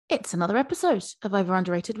It's another episode of Over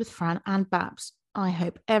Underrated with Fran and Babs. I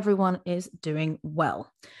hope everyone is doing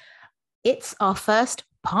well. It's our first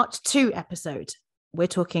part 2 episode. We're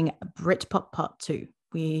talking Britpop part 2.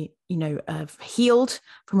 We, have healed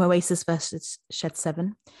from Oasis versus Shed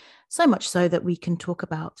 7, so much so that we can talk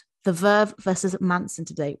about The Verve versus Manson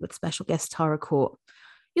today with special guest Tara Court.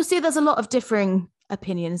 You'll see there's a lot of differing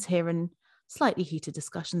opinions here and slightly heated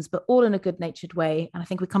discussions, but all in a good-natured way. And I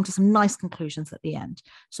think we come to some nice conclusions at the end.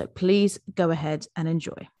 So please go ahead and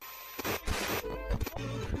enjoy.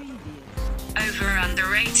 Over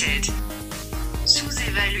Underrated.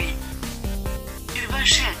 Sous-évalué.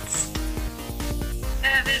 Überschätzt.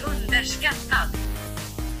 Överunderskattad.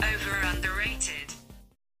 Over Underrated.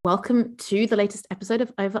 Welcome to the latest episode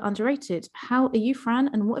of Over Underrated. How are you, Fran,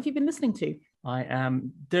 and what have you been listening to? I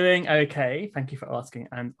am doing okay. Thank you for asking.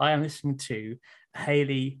 And I am listening to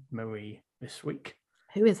Hayley Marie this week.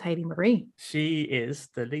 Who is Hayley Marie? She is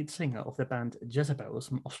the lead singer of the band Jezebels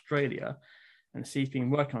from Australia. And she's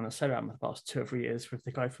been working on a solo album for the past 2 or 3 years with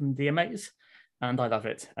the guy from DMAs. And I love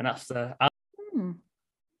it. And that's the album.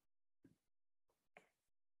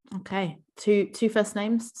 Okay, two first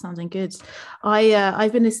names, sounding good.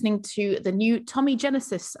 I've been listening to the new Tommy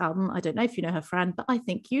Genesis album. I don't know if you know her, Fran, but I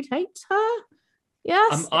think you'd hate her.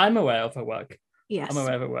 Yes, I'm aware of her work. Yes, I'm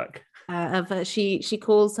aware of her work. She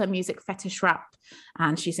calls her music fetish rap,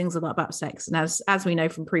 and she sings a lot about sex. And as we know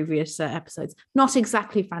from previous episodes, not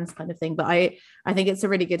exactly Fran's kind of thing, but I think it's a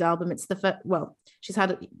really good album. It's the first. Well, she's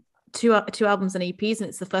had two albums and EPs, and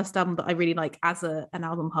it's the first album that I really like as an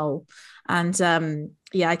album whole. And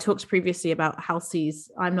I talked previously about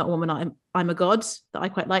Halsey's "I'm Not a Woman, I'm a God" that I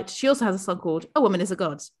quite liked. She also has a song called "A Woman Is a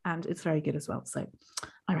God," and it's very good as well. So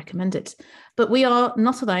I recommend it. But we are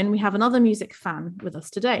not alone. We have another music fan with us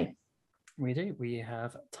today. We do. We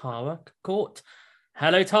have Tara Court.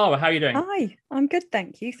 Hello, Tara. How are you doing? Hi, I'm good,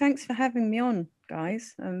 thank you. Thanks for having me on,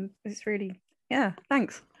 guys. It's really,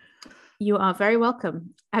 thanks. You are very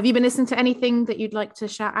welcome. Have you been listening to anything that you'd like to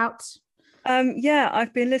shout out?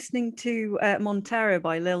 I've been listening to Montero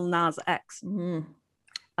by Lil Nas X.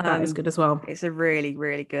 That is good as well. It's a really,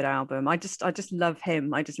 really good album. I just love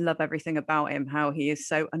him. I just love everything about him, how he is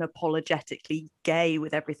so unapologetically gay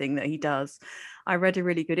with everything that he does. I read a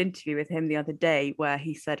really good interview with him the other day where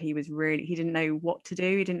he said he didn't know what to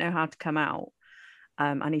do. He didn't know how to come out.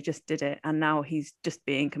 And he just did it, and now he's just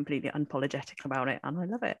being completely unapologetic about it, and I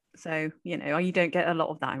love it. So you don't get a lot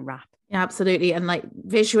of that in rap. Yeah, absolutely. And like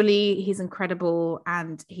visually he's incredible,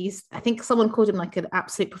 and I think someone called him like an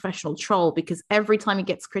absolute professional troll, because every time he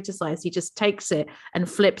gets criticized he just takes it and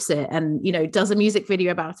flips it and does a music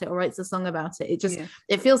video about it or writes a song about it.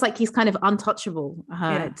 It feels like he's kind of untouchable.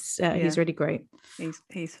 He's really great.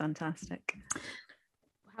 He's fantastic.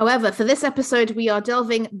 However, for this episode, we are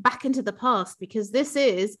delving back into the past because this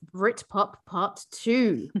is Britpop Part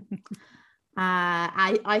 2.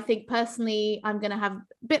 I think personally, I'm going to have a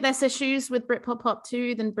bit less issues with Britpop Part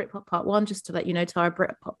 2 than Britpop Part 1, just to let you know, Tara.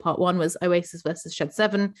 Britpop Part 1 was Oasis versus Shed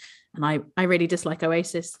 7, and I really dislike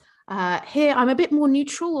Oasis. Here, I'm a bit more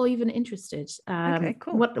neutral or even interested. Okay,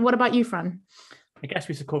 cool. What about you, Fran? I guess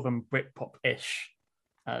we should call them Britpop-ish.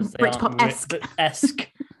 Britpop-esque.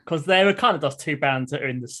 Because they were kind of just two bands that are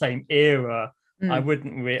in the same era. I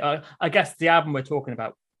wouldn't really. I guess the album we're talking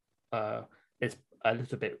about is a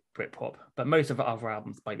little bit Britpop, but most of the other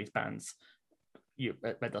albums by these bands,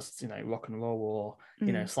 they're just rock and roll or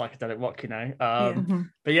psychedelic rock.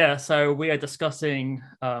 But yeah, so we are discussing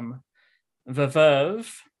The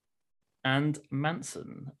Verve and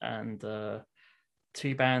Manson, and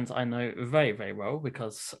two bands I know very, very well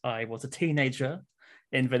because I was a teenager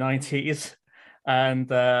in the 90s.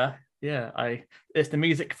 And it's the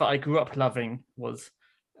music that I grew up loving was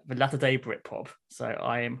the latter day Britpop. So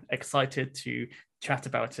I am excited to chat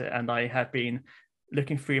about it. And I have been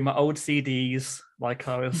looking through my old CDs like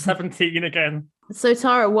I was 17 again. So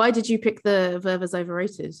Tara, why did you pick The Verve as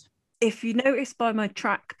overrated? If you notice by my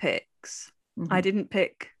track picks, I didn't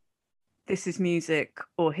pick This Is Music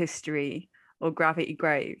or History or Gravity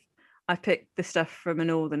Grave. I picked the stuff from A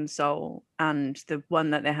Northern Soul and the one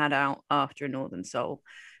that they had out after A Northern Soul,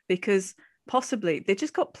 because possibly they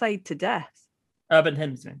just got played to death. Urban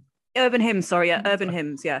Hymns, man. Urban Hymns, sorry, yeah, Urban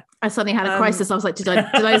Hymns, yeah. I suddenly had a crisis. I was like, did I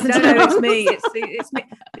listen to no, that? it's me.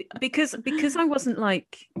 Because I wasn't I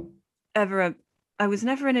was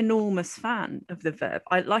never an enormous fan of The Verve.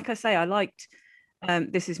 I liked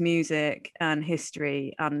This Is Music and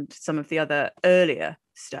History and some of the other earlier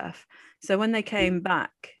stuff. So when they came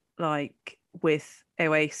back, like with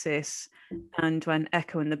Oasis, and when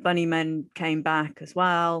Echo and the Bunnymen came back as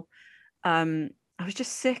well, I was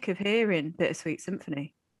just sick of hearing Bittersweet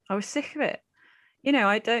Symphony. I was sick of it. You know,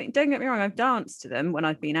 I don't get me wrong, I've danced to them when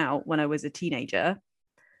I've been out when I was a teenager,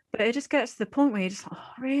 but it just gets to the point where you're just like,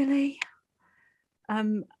 oh, really?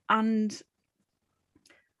 And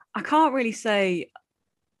I can't really say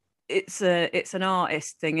it's an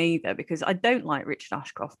artist thing either, because I don't like Richard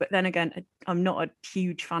Ashcroft, but then again, I'm not a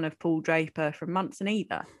huge fan of Paul Draper from Manson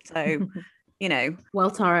either. So, you know.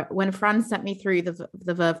 Well, Tara, when Fran sent me through the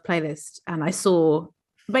Verve playlist and I saw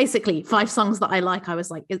basically 5 songs that I like, I was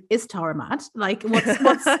like, is Tara mad? Like,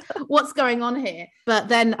 what's going on here? But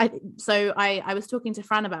then I was talking to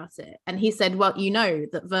Fran about it, and he said, well, you know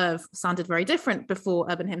that Verve sounded very different before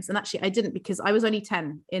Urban Hymns, and actually I didn't, because I was only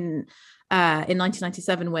 10 in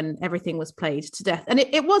 1997 when everything was played to death, and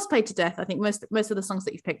it was played to death. I think most of the songs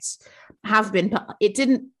that you've picked have been, but it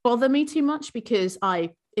didn't bother me too much because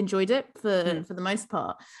I enjoyed it for the most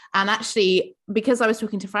part. And actually, because I was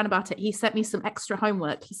talking to Fran about it, he sent me some extra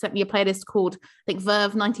homework. He sent me a playlist called, I think,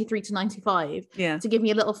 Verve 93 to 95, to give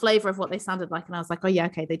me a little flavor of what they sounded like. And I was like, oh yeah,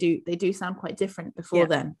 okay, they do sound quite different before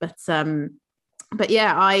then. But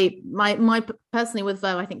yeah, my personally with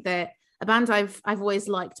Verve, I think they're a band I've always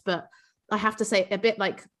liked, but I have to say, a bit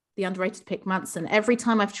like the underrated pick Manson, every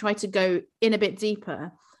time I've tried to go in a bit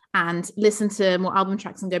deeper and listen to more album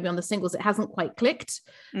tracks and go beyond the singles, it hasn't quite clicked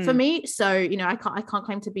for me. So, you know, I can't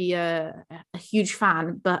claim to be a huge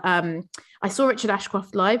fan, but I saw Richard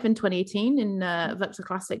Ashcroft live in 2018 in Vauxhall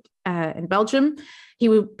Classic in Belgium.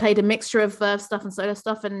 He played a mixture of Verve stuff and solo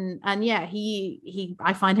stuff, and yeah,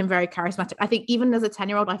 I find him very charismatic. I think even as a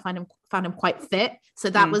 10-year-old, I found him quite fit. So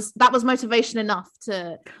that was motivation enough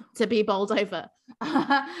to be bowled over.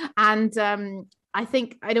 And I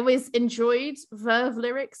think I'd always enjoyed Verve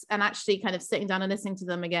lyrics, and actually kind of sitting down and listening to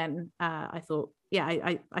them again, I thought, yeah,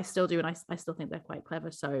 I still do, and I still think they're quite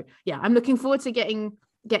clever. So yeah, I'm looking forward to getting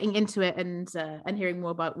into it and hearing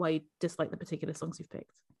more about why you dislike the particular songs you've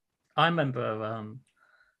picked. I remember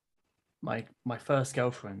my first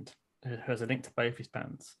girlfriend, who has a link to both these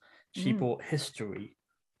bands, she bought History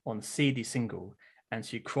on CD single, and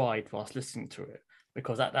she cried whilst listening to it,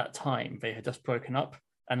 because at that time they had just broken up,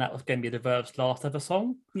 and that was going to be the Verve's last ever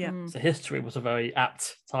song. Yeah. So History was a very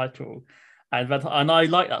apt title, and I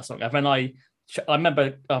like that song. And then I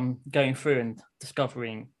remember going through and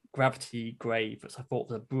discovering Gravity Grave, which I thought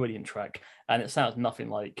was a brilliant track, and it sounds nothing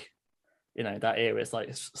like, you know, that era. It's like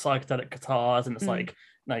psychedelic guitars, and it's like, you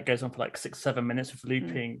know, it goes on for like 6-7 minutes of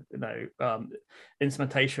looping, you know,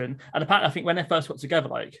 instrumentation. And apparently, I think when they first got together,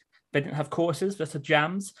 like, they didn't have choruses, just had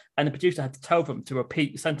jams, and the producer had to tell them to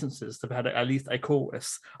repeat sentences to have at least a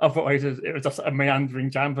chorus. Otherwise, it was just a meandering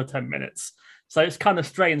jam for 10 minutes. So it's kind of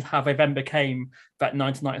strange how they then became that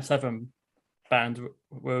 1997 band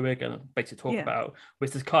we're going to basically talk about,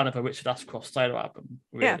 which is kind of a Richard Ashcroft solo album,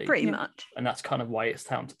 really. Yeah, pretty much. And that's kind of why it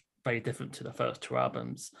sounds very different to the first 2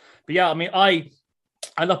 albums. But yeah, I mean, I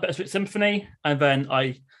love Bittersweet Symphony, and then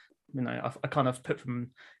I kind of put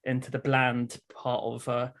them into the bland part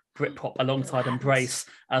of Britpop alongside Embrace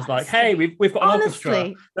as like, hey, we've got an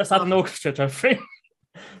orchestra. Let's add an orchestra to everything.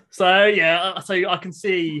 So yeah, so I can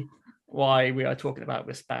see why we are talking about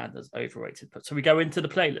this band as overrated. But so we go into the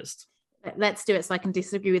playlist. Let's do it, so I can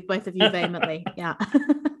disagree with both of you vehemently. Yeah.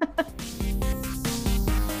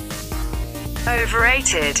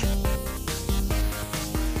 Overrated.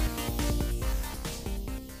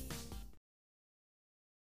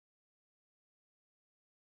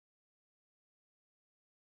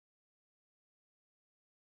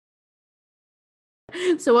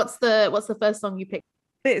 So what's the first song you picked?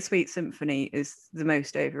 Bittersweet Symphony is the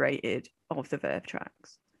most overrated of the Verve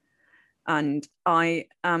tracks. And I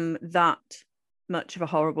am that much of a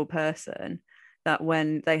horrible person that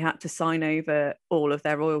when they had to sign over all of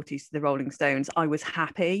their royalties to the Rolling Stones, I was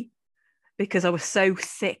happy, because I was so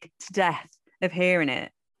sick to death of hearing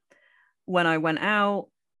it. When I went out,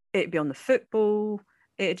 it'd be on the football,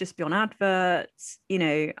 it'd just be on adverts, you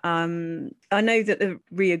know. I know that they've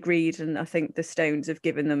re-agreed, and I think the Stones have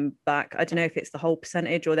given them back, I don't know if it's the whole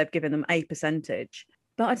percentage or they've given them a percentage,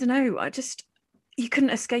 but I don't know, you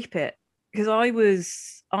couldn't escape it, because I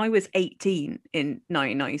was 18 in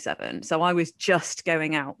 1997, so I was just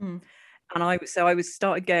going out, and I was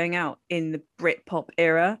started going out in the Britpop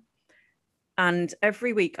era, and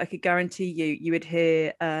every week I could guarantee you would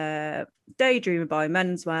hear Daydreamer by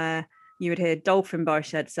Menswear, you would hear Dolphin by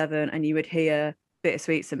Shed 7, and you would hear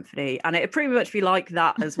Bittersweet Symphony, and it'd pretty much be like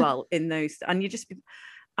that as well in those, and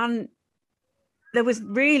there was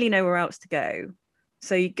really nowhere else to go.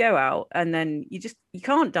 So you go out, and then you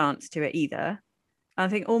can't dance to it either. I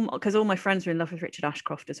think because all my friends were in love with Richard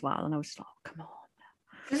Ashcroft as well, and I was just like, oh, come on.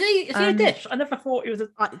 Is he a dish? I never thought he was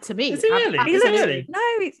to me. Is he really? No,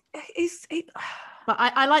 But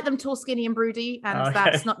I like them tall, skinny, and broody, and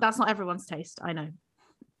Okay. that's not everyone's taste. I know.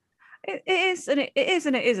 It is, and it is,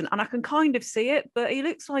 and it isn't, and I can kind of see it. But he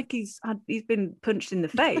looks like he's been punched in the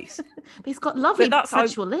face. But he's got lovely But that's how-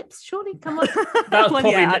 sensual lips. Surely, come on. That was Well,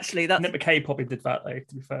 probably yeah, actually, that's Nick McCabe probably did that though.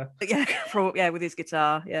 To be fair, yeah, with his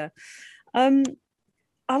guitar. Yeah,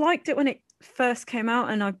 I liked it when it first came out,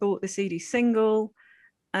 and I bought the CD single,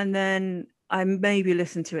 and then I maybe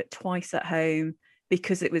listened to it twice at home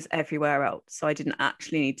because it was everywhere else, so I didn't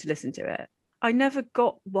actually need to listen to it. I never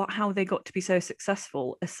got how they got to be so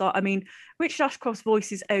successful. I mean, Richard Ashcroft's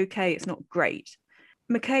voice is okay, it's not great.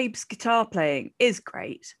 McCabe's guitar playing is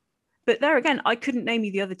great. But there again, I couldn't name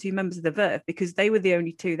you the other two members of the Verve because they were the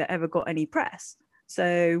only two that ever got any press.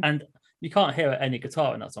 So and you can't hear any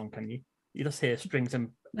guitar in that song, can you? You just hear strings and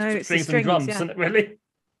it's the and strings, drums, yeah. isn't it? Really?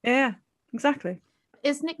 Yeah, exactly.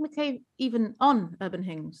 Is Nick McCabe even on Urban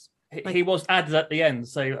Hymns? He was added at the end,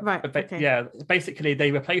 so Right, okay. yeah. Basically, they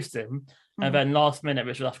replaced him, Mhm. and then last minute,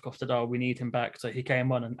 Richard Ashcroft said, "Oh, we need him back." So he came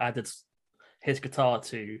on and added his guitar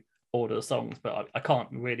to all of the songs, but I can't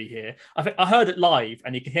really hear. I heard it live,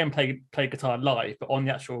 and you can hear him play guitar live, but on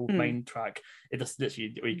the actual main track, it just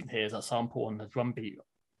literally all you can hear is a sample and the drum beat.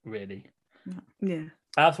 Really, Yeah.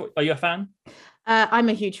 Are you a fan? I'm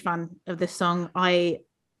a huge fan of this song. I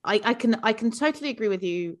can totally agree with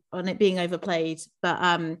you on it being overplayed,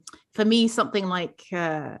 but for me, something like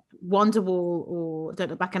Wonderwall or Don't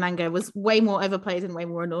Look Back in Anger was way more overplayed and way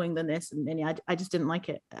more annoying than this, and yeah, I just didn't like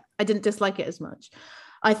it. I didn't dislike it as much.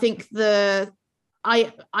 I think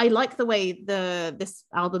I like the way this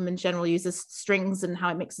album in general uses strings and how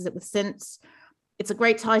it mixes it with synths. It's a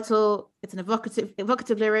great title. It's an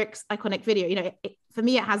evocative lyrics, iconic video. You know, for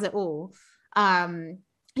me, it has it all.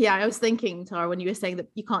 Yeah, I was thinking, Tara, when you were saying that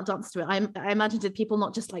you can't dance to it, I imagined did people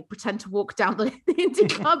not just like pretend to walk down the indie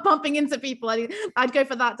club bumping into people? I'd go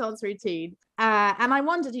for that dance routine. And I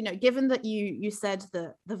wondered, you know, given that you said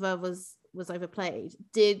that the Verve was overplayed,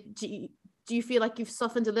 do you feel like you've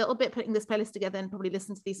softened a little bit putting this playlist together and probably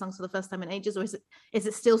listened to these songs for the first time in ages, or is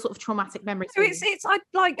it still sort of traumatic memory? So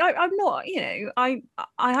I'm not, you know, I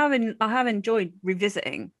have enjoyed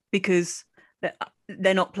revisiting because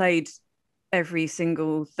they're not played every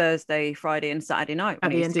single Thursday, Friday, and Saturday night At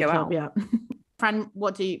when the I used to indie go club, out. yeah. Fran,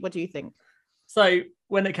 what do you think? So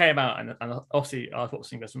when it came out, and obviously I was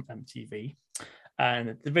watching this on MTV,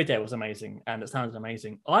 and the video was amazing and it sounded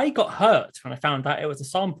amazing. I got hurt when I found out it was a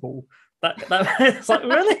sample. That it's like,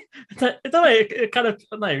 really? I don't know. It kind of,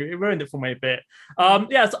 no, it ruined it for me a bit.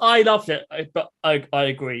 Yes, I loved it, but I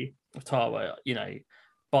agree with Tara. You know,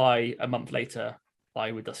 by a month later,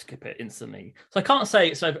 I would just skip it instantly. So I can't say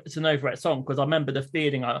it's an overrated song because I remember the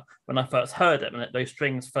feeling when I first heard it, when those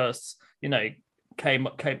strings first, you know, came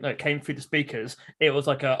through the speakers. It was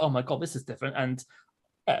like oh my god, this is different, and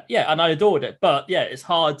yeah, and I adored it. But yeah, it's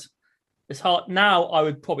hard. It's hard now. I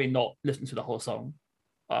would probably not listen to the whole song,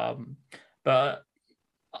 but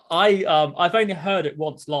I've only heard it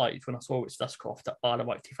once live when I saw Richard Ashcroft at Isle of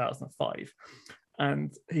Wight 2005,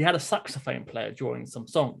 and he had a saxophone player during some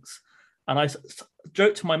songs. And I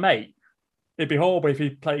joked to my mate, it'd be horrible if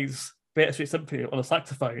he plays Bittersweet Symphony on a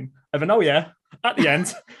saxophone. And then, oh yeah, at the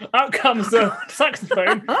end, out comes the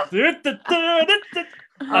saxophone. Oh,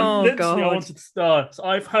 literally, God. I wanted to start. So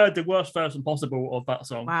I've heard the worst version possible of that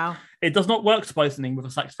song. Wow. It does not work surprisingly with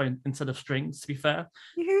a saxophone instead of strings, to be fair.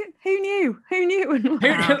 Who knew? Who knew? Who knew?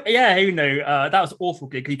 That was an awful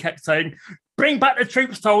gig. He kept saying, "Bring back the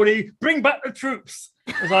troops, Tony. Bring back the troops."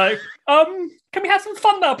 I was like, can we have some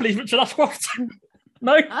fun now, please, Richard Ashcroft?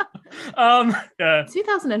 No. Yeah.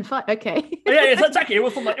 2005. Okay. Yeah, exactly. It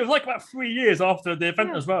was like about 3 years after the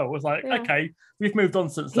event as well. It was like, Yeah. okay, we've moved on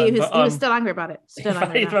since then. He was still angry about it. Still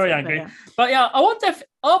angry. He's about very it, angry. but yeah. But yeah, I wonder if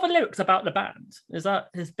are the lyrics about the band? Is that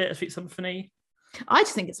his Bittersweet Symphony? I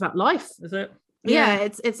just think it's about life. Is it? Yeah,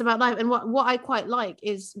 it's about life. And what I quite like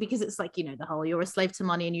is because it's like, you know, the whole you're a slave to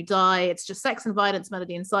money and you die. It's just sex and violence,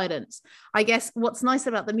 melody and silence. I guess what's nice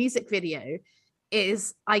about the music video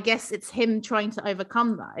is I guess it's him trying to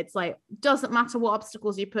overcome that. It's like, doesn't matter what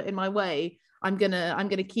obstacles you put in my way, I'm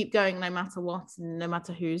gonna keep going no matter what, and no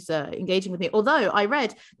matter who's engaging with me. Although I read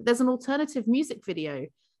that there's an alternative music video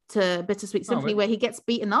to Bittersweet Symphony really? where he gets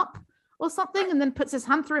beaten up or something and then puts his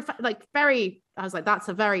hand through I was like, that's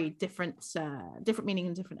a very different meaning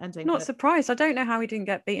and different ending. Not but- surprised. I don't know how he didn't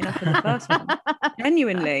get beaten up in the first one.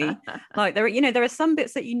 Genuinely, like there are some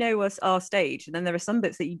bits that you know are staged, and then there are some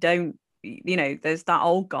bits that you don't. You know, there's that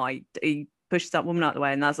old guy. He pushes that woman out of the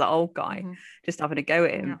way, and that's that old guy Mhm. just having a go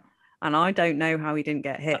at him. Yeah. And I don't know how he didn't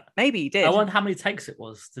get hit. Maybe he did. I wonder how many takes it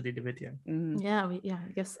was to do the video. Yeah,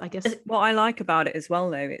 I guess What I like about it as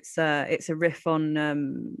well, though, it's a riff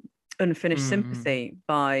on Unfinished Sympathy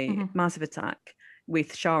by Mhm. Massive Attack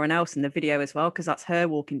with Shara Nelson, the video as well, because that's her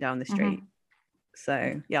walking down the street.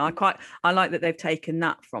 So yeah, I like that they've taken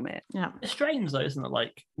that from it. Yeah. It's strange though, isn't it?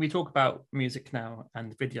 Like we talk about music now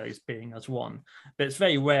and videos being as one, but it's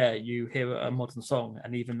very rare you hear a modern song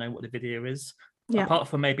and even know what the video is. Yeah. Apart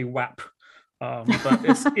from maybe WAP. But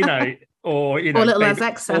it's or Little Baby, As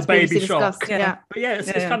X, or as Baby previously Shark. discussed. Yeah. But yeah,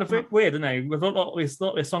 it's kind of weird, isn't it? With a lot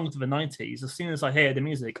of the songs of the 90s, as soon as I hear the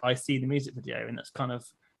music, I see the music video, and it's kind of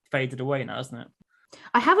faded away now, isn't it?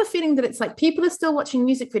 I have a feeling that it's like people are still watching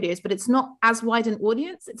music videos, but it's not as wide an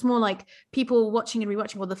audience. It's more like people watching and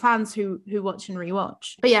rewatching, or the fans who watch and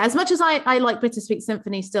rewatch. But yeah, as much as I like Bittersweet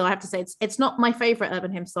Symphony, still I have to say it's not my favorite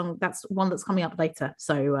Urban Hymn song. That's one that's coming up later.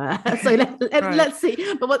 So let's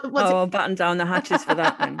see. But what's I'll batten down the hatches for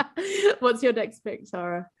that then. What's your next pick,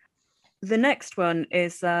 Tara? The next one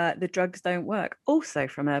is The Drugs Don't Work, also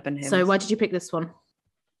from Urban Hymns. So why did you pick this one?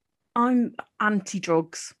 I'm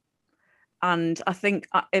anti-drugs. And I think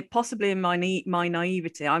it possibly in my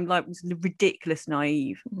naivety, I'm like was ridiculous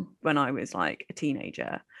naive when I was like a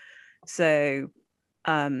teenager. So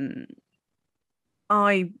I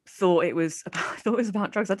thought it was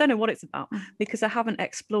about drugs. I don't know what it's about because I haven't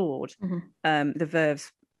explored the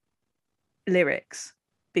Verve's lyrics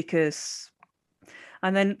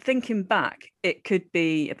and then thinking back, it could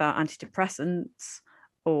be about antidepressants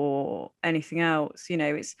or anything else,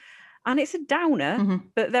 it's a downer,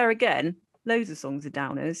 but there again, loads of songs are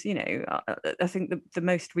downers, I think the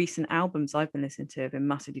most recent albums I've been listening to have been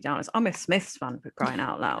massively downers. I'm a Smiths fan, for crying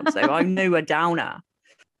out loud, so I know a downer.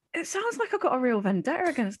 It sounds like I've got a real vendetta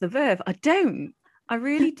against the Verve. I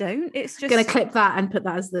really don't. It's just gonna clip that and put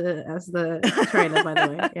that as the trailer, by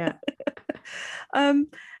the way. Yeah.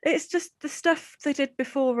 It's just the stuff they did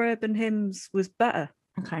before Urban Hymns was better.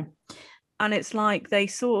 Okay. And it's like they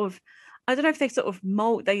sort of, I don't know if they sort of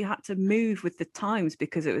they had to move with the times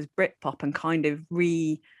because it was Britpop and kind of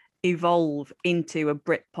re-evolve into a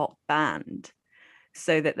Britpop band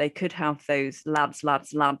so that they could have those lads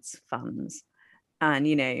fans and,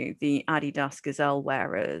 the Adidas Gazelle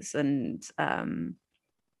wearers. And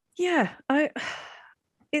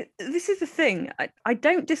this is the thing. I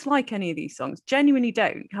don't dislike any of these songs, genuinely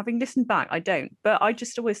don't. Having listened back, I don't. But I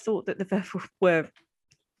just always thought that the Verve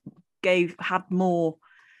had more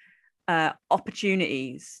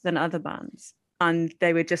opportunities than other bands, and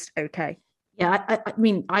they were just okay. Yeah, I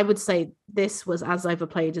mean, I would say this was as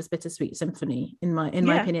overplayed as Bittersweet Symphony in my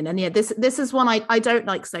opinion. And yeah, this is one I don't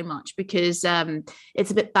like so much because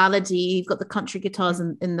it's a bit ballady. You've got the country guitars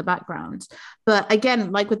in the background, but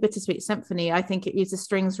again, like with Bittersweet Symphony, I think it uses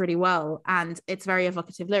strings really well and it's very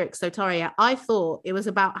evocative lyrics. So Taria, I thought it was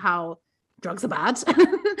about how drugs are bad.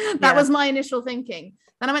 That was my initial thinking.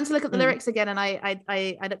 Then I went to look at the lyrics again, and I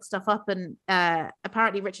looked stuff up, and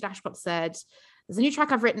apparently Richard Ashcroft said, "There's a new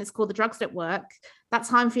track I've written. It's called The Drugs Don't Work. That's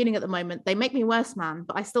how I'm feeling at the moment. They make me worse, man,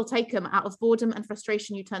 but I still take them. Out of boredom and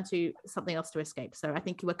frustration, you turn to something else to escape." So I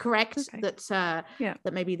think you were correct that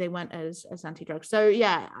maybe they weren't as anti-drugs. So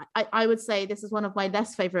yeah, I would say this is one of my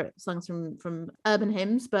less favorite songs from Urban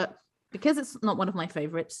Hymns, but because it's not one of my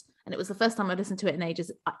favorites and it was the first time I listened to it in ages,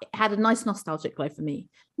 it had a nice nostalgic glow for me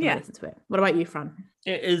when I listened to it. What about you, Fran?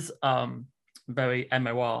 It is very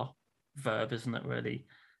MOR Verve, isn't it, really?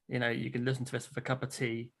 You can listen to this with a cup of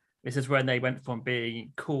tea. This is when they went from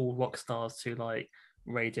being cool rock stars to like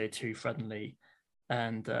Radio 2 friendly.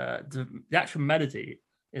 And the actual melody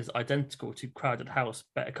is identical to Crowded House,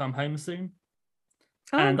 Better Come Home Soon.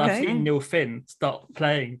 And I've seen Neil Finn start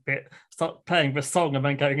playing the song and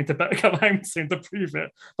then going into Better Come Home Soon to prove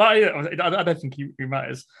it. But I don't think he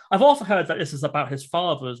matters. I've also heard that this is about his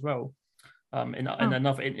father as well, in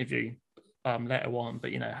another interview later on.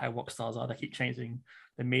 But how rock stars are, they keep changing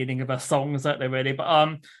the meaning of their songs, don't they, really?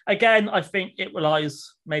 But again, I think it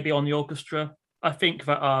relies maybe on the orchestra. I think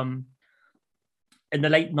that in the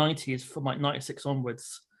late 90s, from like 96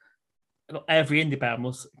 onwards, every indie band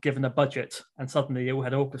was given a budget and suddenly they all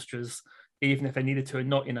had orchestras, even if they needed to or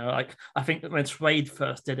not. Like I think that when Suede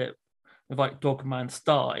first did it with like Dogma and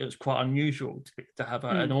Star, it was quite unusual to have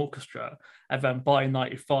an orchestra. And then by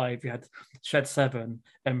 95 you had Shed 7,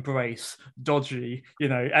 Embrace, Dodgy,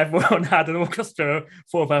 everyone had an orchestra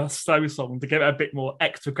for their slow song to give it a bit more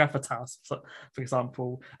extra gravitas, for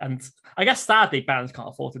example. And I guess sadly bands can't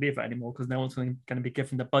afford to do that anymore because no one's going to be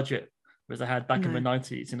given the budget as they had back in the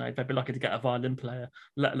 90s. They'd be lucky to get a violin player,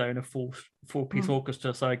 let alone a full piece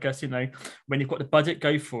orchestra. So I guess when you've got the budget,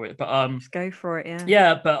 go for it. But just go for it.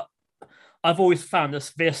 But I've always found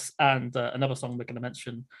this and another song we're going to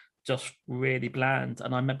mention just really bland.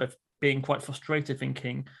 And I remember being quite frustrated,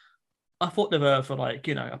 thinking, I thought they were for like,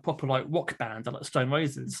 a proper like rock band like Stone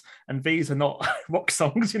Roses, and these are not rock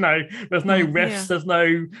songs. There's no riffs, there's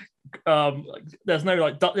no there's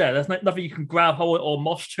nothing you can grab hold or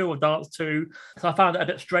mosh to or dance to. So I found it a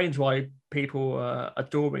bit strange why people are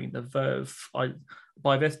adoring the Verve.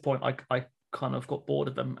 By this point, I kind of got bored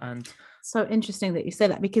of them. And so interesting that you say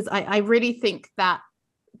that, because I really think that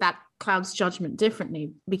clouds judgment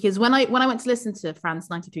differently, because when I went to listen to Fran's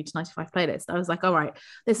 93 to 95 playlist, I was like, all right,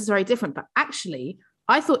 this is very different. But actually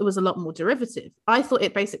I thought it was a lot more derivative. I thought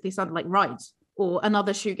it basically sounded like Ride or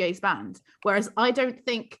another shoegaze band, whereas I don't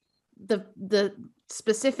think the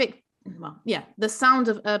specific the sound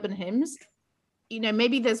of Urban Hymns,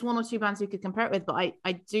 maybe there's one or two bands you could compare it with, but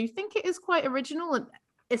I do think it is quite original, and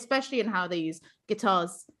especially in how they use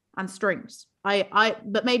guitars and strings.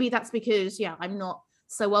 But maybe that's because I'm not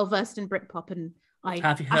so well versed in Britpop, and I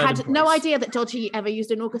had no idea that Dodgy ever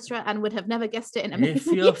used an orchestra and would have never guessed it in a million If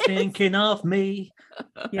you're thinking of me.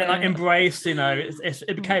 And like Embrace,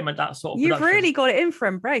 it became that sort of You've production. really got it in for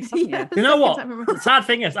Embrace, haven't you? You know what? The sad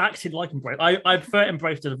thing is, I actually like Embrace. I prefer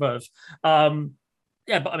Embrace to the Verve.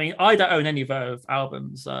 But I mean, I don't own any Verve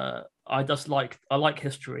albums. I like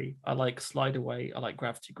History. I like Slide Away. I like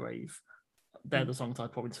Gravity Grave. They're the songs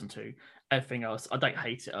I'd probably listen to. Everything else, I don't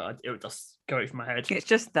hate it. It would just go from my head. It's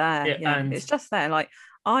just there. And it's just there. Like,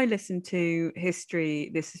 I listen to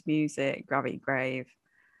History, This Is Music, Gravity Grave,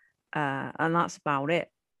 and that's about it.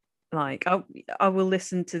 Like, I will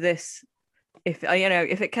listen to this if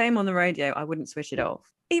it came on the radio, I wouldn't switch it off.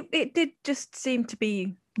 It did just seem to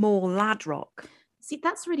be more lad rock. See,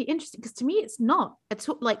 that's really interesting, because to me it's not at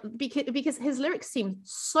all, like, because his lyrics seem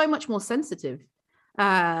so much more sensitive,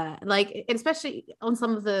 like, especially on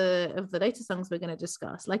some of the later songs we're going to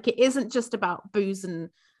discuss. Like, it isn't just about booze and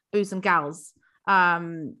gals.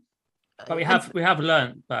 But we have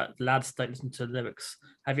learned that lads don't listen to the lyrics.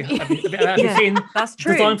 Have you seen that's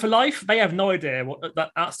true. Design for Life? They have no idea what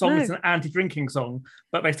that song is, an anti-drinking song,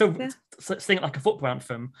 but they still sing it like a football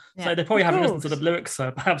anthem. So they probably haven't listened to the lyrics,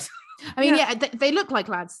 perhaps. I mean, they look like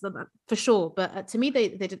lads for sure, but to me they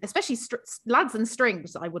did, especially lads and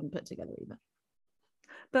strings, I wouldn't put together either.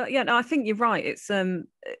 But no, I think you're right. It's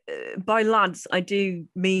by lads, I do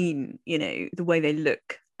mean, the way they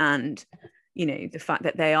look, and the fact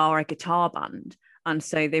that they are a guitar band, and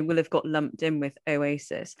so they will have got lumped in with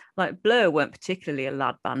Oasis. Like, Blur weren't particularly a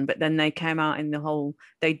lad band, but then they came out in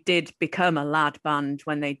they did become a lad band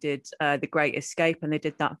when they did The Great Escape, and they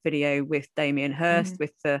did that video with Damien Hirst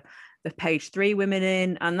with the Page 3 women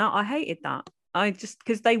in, and that I hated that.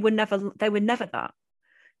 Because they were never that.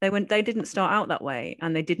 They didn't start out that way,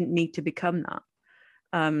 and they didn't need to become that.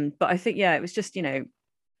 But I think it was just at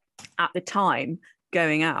the time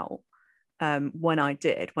going out. When I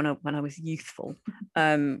was youthful,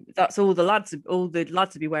 that's all the lads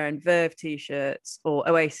would be wearing Verve t-shirts or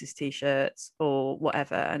Oasis t-shirts or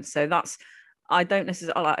whatever, and so I don't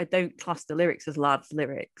class the lyrics as lads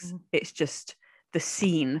lyrics. It's just the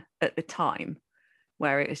scene at the time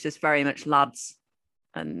where it was just very much lads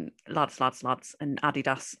and lads and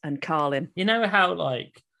Adidas and Carlin. You know how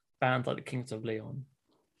like bands like the Kings of Leon,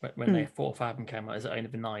 when their fourth album came out, Is It Only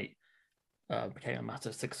the Night, became a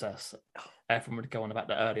massive success. Everyone would go on about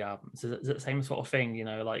the early albums. Is it the same sort of thing?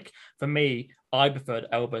 Like, for me, I preferred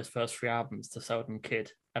Elbow's first 3 albums to Seldom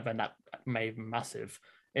Kid, and then that made them massive.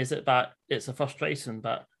 Is it that it's a frustration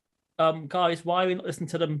that guys, why are we not listening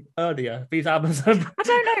to them earlier? These albums have... I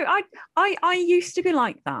don't know. I used to be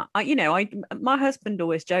like that. My husband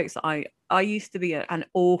always jokes that I used to be an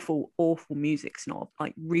awful music snob,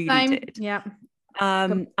 like really did. Yeah.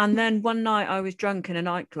 And then one night I was drunk in a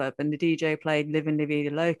nightclub and the DJ played Livin' La Vida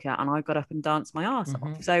Loca, and I got up and danced my ass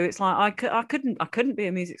off. So it's like I couldn't be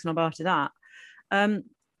a music snob after that.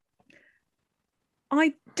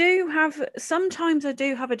 Sometimes I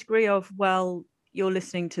do have a degree of, well, you're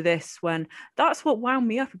listening to this when... That's what wound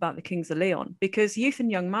me up about the Kings of Leon, because Youth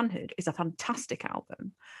and Young Manhood is a fantastic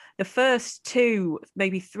album. The first 2,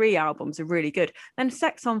 maybe 3 albums are really good. Then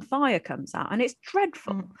Sex on Fire comes out and it's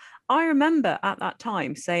dreadful. I remember at that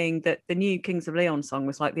time saying that the new Kings of Leon song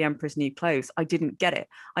was like The Emperor's New Clothes. I didn't get it.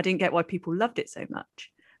 I didn't get why people loved it so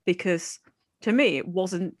much, because to me it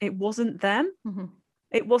wasn't them.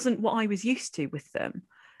 It wasn't what I was used to with them.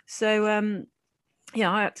 So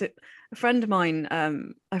I had to... A friend of mine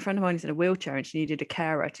is in a wheelchair and she needed a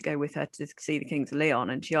carer to go with her to see the Kings of Leon,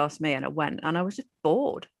 and she asked me and I went, and I was just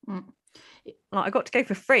bored. Like, I got to go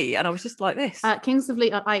for free and I was just like this. Kings of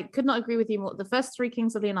Leon, I could not agree with you more. The first 3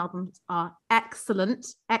 Kings of Leon albums are excellent,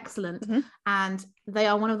 and they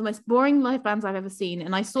are one of the most boring live bands I've ever seen.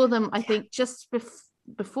 And I saw them, I think, just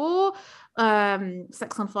before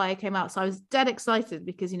Sex on Fire came out, so I was dead excited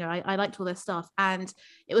because, you know, I liked all their stuff. And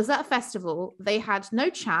it was at a festival. They had no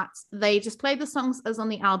chat. They just played the songs as on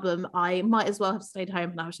the album. I might as well have stayed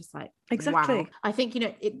home, and I was just like, Exactly. wow. I think, you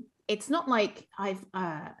know, it's not like I've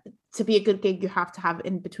to be a good gig you have to have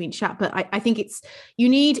in between chat, but I think you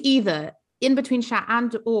need either in between chat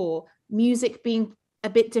and or music being a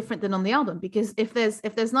bit different than on the album, because if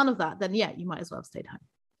there's none of that, then yeah, you might as well have stayed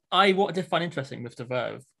home. What I did find interesting with the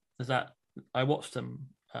Verve is that I watched them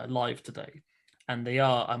live today, and they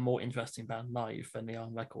are a more interesting band live than they are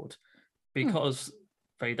on record, because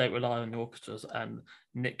they don't rely on the orchestras, and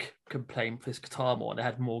Nick could play his guitar more, and they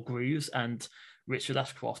had more grooves, and Richard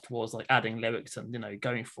Ashcroft was like adding lyrics and, you know,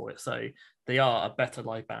 going for it. So they are a better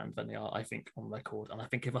live band than they are, I think, on record. And I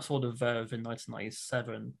think if I saw the Verve in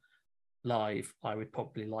 1997 live, I would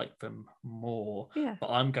probably like them more. Yeah. But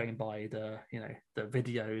I'm going by the, you know, the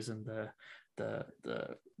videos and the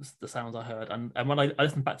sounds I heard. And when I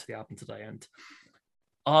listened back to the album today, and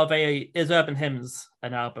is Urban Hymns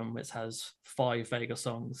an album which has 5 Vega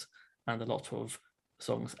songs and a lot of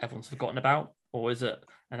songs everyone's forgotten about? Or is it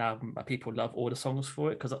an album that people love all the songs for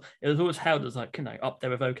it? Because it was always held as, like, you know, up there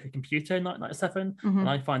with OK Computer in 1997. And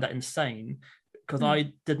I find that insane, because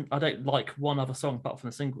I don't like one other song apart from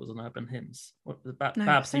the singles on Urban Hymns.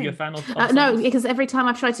 Babs, are you a fan of no, because every time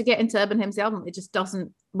I've tried to get into Urban Hymns, the album, it just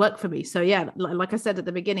doesn't work for me. So yeah, like I said at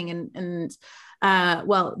the beginning, and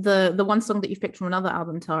well, the one song that you've picked from another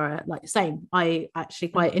album, Tara, like same, I actually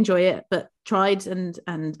quite enjoy it, but tried and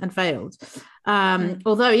failed.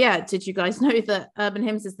 Although, yeah, did you guys know that Urban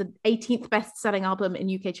Hymns is the 18th best selling album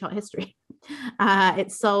in UK chart history?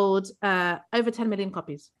 It sold over 10 million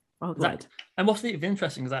copies. And what's even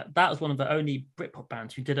interesting is that was one of the only Britpop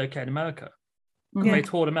bands who did okay in America. They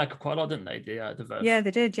toured America quite a lot, didn't they? The Verve. Yeah,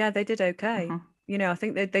 they did. Yeah, they did okay. You know, I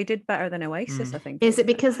think they did better than Oasis. I think. Is it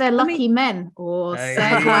because they're lucky men, or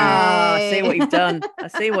I see what you've done. I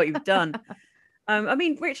see what you've done. I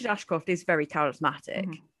mean, Richard Ashcroft is very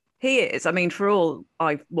charismatic. He is. I mean, for all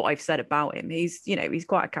what I've said about him, he's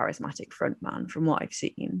quite a charismatic frontman from what I've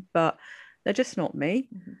seen. But they're just not me.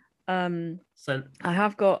 So I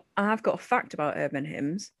have got a fact about Urban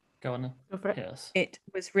Hymns. Go on. Go for it. Yes. It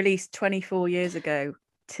was released 24 years ago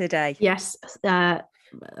today. Yes. I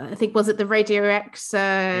think, was it the Radio X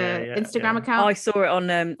Instagram account? I saw it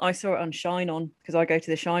on Shine On, because I go to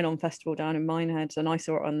the Shine On festival down in Minehead, and I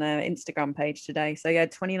saw it on their Instagram page today. So yeah,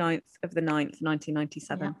 29th of the 9th,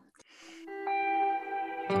 1997.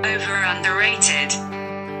 Yeah. Over underrated.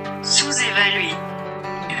 Sous-évalué.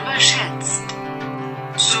 Überschätzt.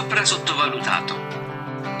 Sopra sottovalutato.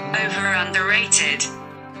 Over underrated.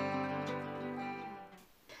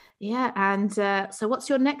 Yeah, and so what's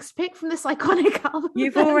your next pick from this iconic album?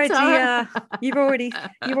 You've already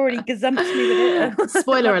gazumped me with it.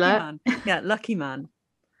 Spoiler alert. Man. Yeah, Lucky Man.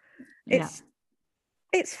 It's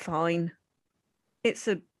fine. It's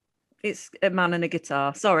a man and a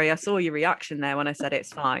guitar. Sorry, I saw your reaction there when I said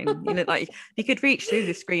it's fine. You know, like, you could reach through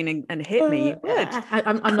the screen and hit me.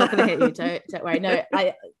 I'm not going to hit you. Don't worry. No,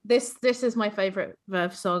 this is my favorite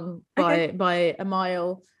Verve song by a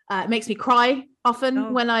mile. It makes me cry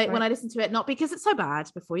often when I listen to it, not because it's so bad.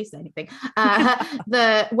 Before you say anything,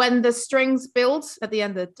 when the strings build at the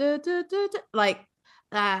end, the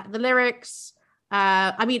lyrics.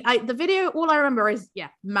 I mean, the video, all I remember is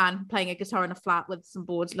man playing a guitar in a flat with some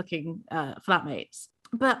bored looking flatmates.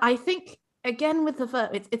 But I think, again, with the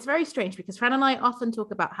Verve, it's very strange, because Fran and I often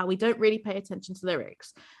talk about how we don't really pay attention to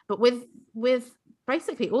lyrics, but with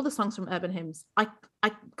basically all the songs from Urban Hymns, I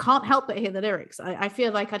can't help but hear the lyrics. I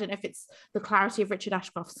feel like, I don't know if it's the clarity of Richard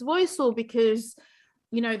Ashcroft's voice, or because,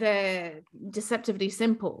 you know, they're deceptively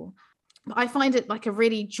simple, but I find it like a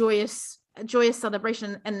really joyous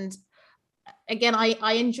celebration. And again,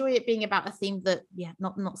 I enjoy it being about a theme that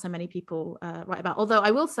not so many people write about. Although I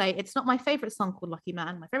will say, it's not my favorite song called Lucky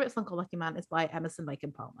Man. My favorite song called Lucky Man is by Emerson, Lake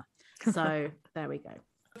and Palmer. So there we go.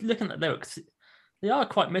 Looking at the lyrics, they are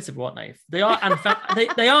quite miserable, aren't they? They are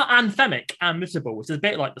they are anthemic and miserable, which is a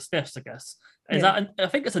bit like the Smiths, I guess. I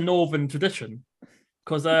think it's a northern tradition,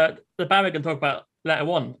 because the Barrigan talk about Letter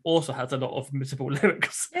One also has a lot of miserable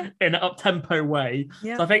lyrics in an up-tempo way.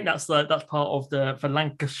 Yeah. So I think that's part of the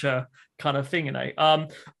Lancashire kind of thing, you know.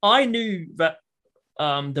 I knew that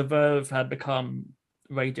the Verve had become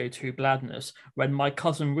Radio 2 Gladness when my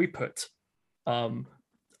cousin Rupert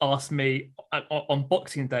asked me on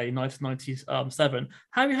Boxing Day 1997,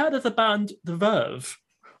 have you heard of the band The Verve?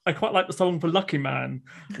 I quite like the song for Lucky Man.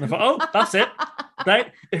 And I thought, oh, that's it.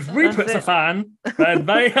 If Rupert's a fan, then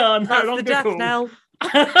they are no longer cool. Now.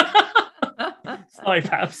 Sorry,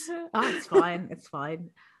 Babs. Oh, it's fine. It's fine.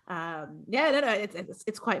 Yeah, no,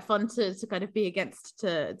 it's quite fun to kind of be against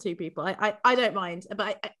two people. I don't mind,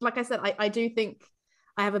 but like I said, I do think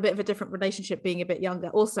I have a bit of a different relationship being a bit younger.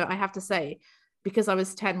 Also, I have to say, because I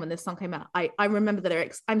was 10 when this song came out, I remember the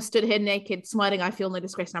lyrics. I'm stood here naked, smiling, I feel no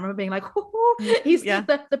disgrace. And I remember being like, he's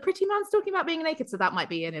the pretty man's talking about being naked. So that might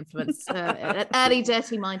be an influence. An early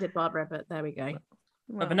dirty-minded Barbara, but there we go.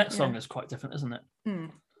 But the next song is quite different, isn't it?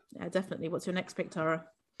 Yeah, definitely. What's your next pick, Tara?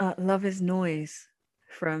 Love is Noise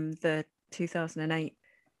from the 2008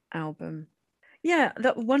 album. Yeah,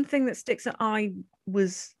 that one thing that sticks out, I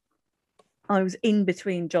was in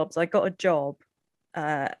between jobs. I got a job.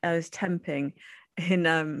 I was temping in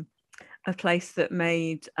a place that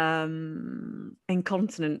made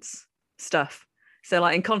incontinence stuff. So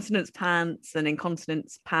like incontinence pants and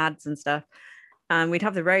incontinence pads and stuff. And we'd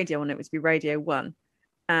have the radio on, it would be Radio 1.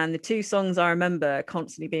 And the two songs I remember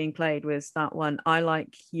constantly being played was that one, I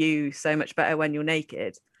Like You So Much Better When You're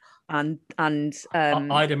Naked. And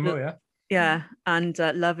Ida Maria. Yeah, and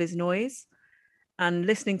Love is Noise. And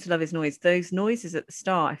listening to Love is Noise, those noises at the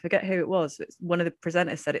start, I forget who it was. One of the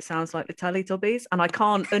presenters said it sounds like the Teletubbies, and I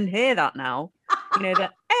can't unhear that now. You know,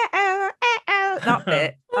 that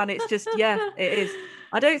bit, and it's just, yeah, it is.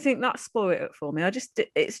 I don't think that spoiled it for me.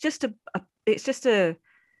 It's just a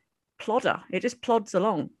plodder. It just plods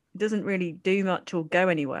along. It doesn't really do much or go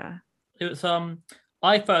anywhere. It was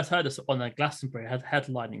I first heard this on a Glastonbury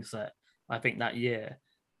headlining set, I think that year.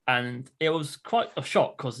 And it was quite a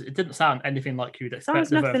shock because it didn't sound anything like you'd expect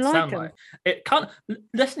the Verve to sound like. It kind of,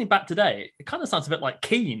 listening back today, it kind of sounds a bit like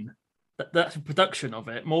Keane. That's a production of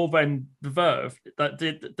it more than the Verve that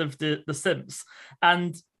did the Simps.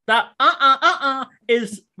 And that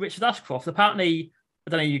is Richard Ashcroft. Apparently, I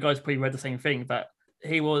don't know, you guys probably read the same thing, but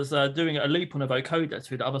he was doing a loop on a vocoder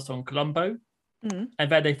to the other song Columbo. And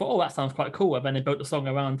then they thought, oh, that sounds quite cool. And then they built the song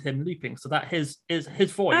around him looping. So that is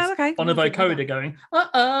his voice on a vocoder going,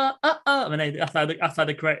 and then that's how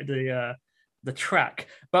they created the track.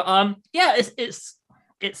 But yeah, it's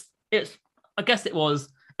I guess it was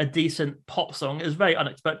a decent pop song. It was very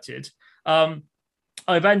unexpected. I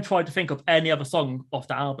then tried to think of any other song off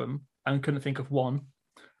the album and couldn't think of one,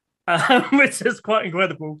 which is quite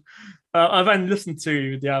incredible. I then listened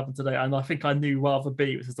to the album today, and I think I knew Rather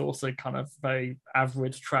Be, which is also kind of very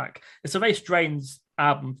average track. It's a very strange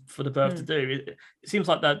album for the Verve to do. It seems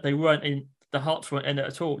like that they weren't in, the hearts weren't in it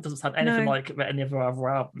at all. It doesn't sound anything like any of their other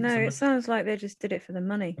albums. No, it sounds like they just did it for the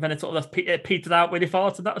money. And then it petered out really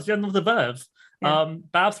fast, and that was the end of the Verve. Yeah.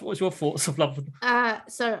 Babs, what was your thoughts of Love?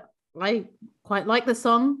 So I quite like the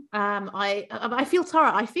song. I feel,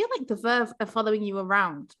 Tara, I feel like the Verve are following you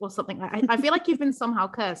around or something. I feel like you've been somehow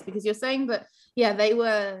cursed, because you're saying that, yeah, they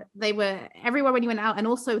were everywhere when you went out, and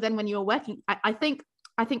also then when you were working. I think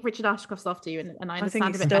Richard Ashcroft's after you, and I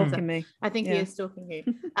understand a bit better. Me. I think he is stalking you,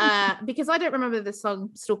 because I don't remember this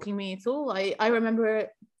song stalking me at all. I remember it.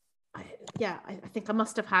 I think I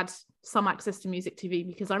must have had some access to Music TV,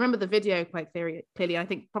 because I remember the video quite clearly. I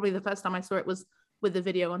think probably the first time I saw it was with the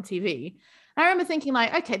video on TV. I remember thinking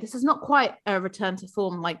like, okay, this is not quite a return to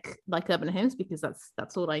form like Urban Hymns, because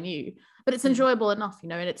that's all I knew, but it's enjoyable enough,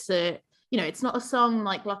 and it's it's not a song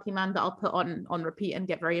like Lucky Man that I'll put on repeat and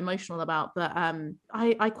get very emotional about, but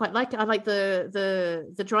I quite like it. I like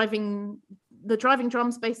the driving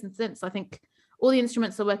drums, bass and synths. I think all the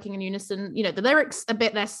instruments are working in unison. The lyrics a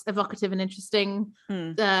bit less evocative and interesting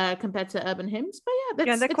compared to Urban Hymns, but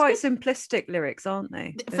they're quite simplistic lyrics, aren't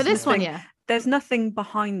they? For this one, yeah. There's nothing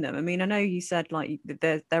behind them. I mean, I know you said like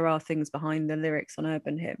there are things behind the lyrics on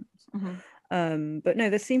Urban Hymns, but no,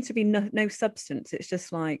 there seems to be no substance. It's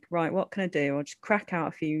just like, right, what can I do? I'll just crack out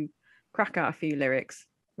a few lyrics.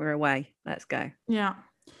 We're away. Let's go. Yeah,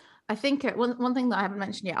 I think one thing that I haven't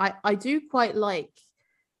mentioned yet, I do quite like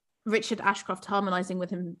Richard Ashcroft harmonizing with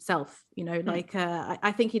himself.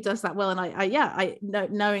 I think he does that well, and I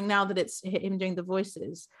knowing now that it's him doing the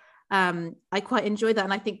voices, I quite enjoy that,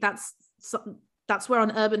 and I think that's where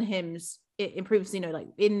on Urban Hymns it improves. Like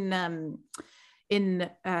in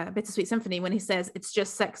Bittersweet Symphony, when he says it's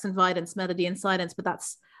just sex and violence, melody and silence, but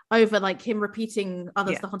that's over like him repeating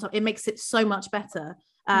other stuff on top. It makes it so much better.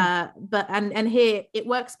 But here it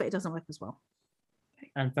works, but it doesn't work as well.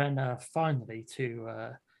 And then finally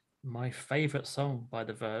to my favorite song by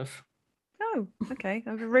the Verve. Oh, okay.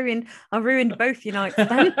 I've ruined both your nights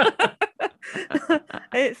then.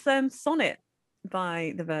 It's Sonnet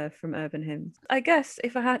by the Verve from Urban Hymns. I guess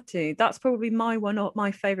if I had to, that's probably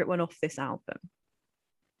my favorite one off this album.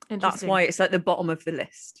 That's why it's at the bottom of the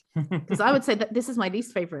list. Because I would say that this is my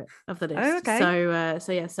least favorite of the list. Oh,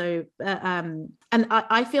 okay. And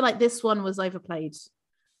I feel like this one was overplayed.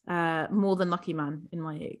 more than Lucky Man in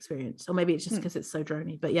my experience, or maybe it's just because it's so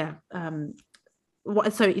drony. But yeah,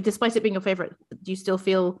 so despite it being your favorite, do you still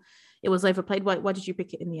feel it was overplayed? Why did you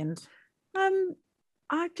pick it in the end?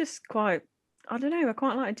 I don't know. I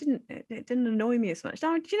quite like it. It didn't annoy me as much.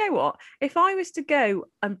 Now, do you know what? If I was to go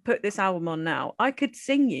and put this album on now, I could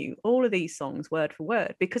sing you all of these songs word for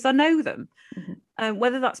word because I know them.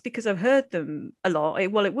 Whether that's because I've heard them a lot,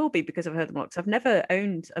 it will be because I've heard them a lot because I've never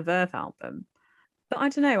owned a Verve album. But I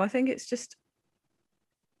don't know. I think it's just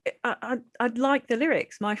I'd like the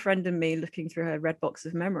lyrics. My friend and me looking through her red box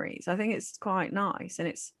of memories. I think it's quite nice, and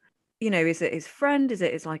it's is it his friend? Is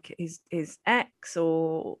it like his ex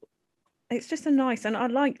or? It's just a nice, and I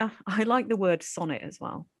like the word sonnet as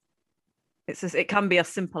well. It can be as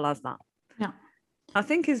simple as that. Yeah, I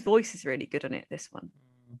think his voice is really good on it. This one.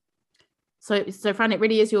 So Fran, it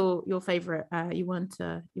really is your favorite. You weren't.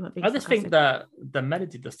 I just think that the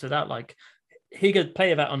melody just stood out. Like he could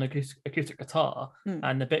play that on acoustic guitar,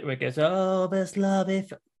 and the bit where it goes, "Oh, there's love."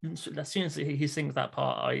 If as soon as he sings that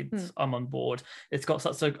part, I'm on board. It's got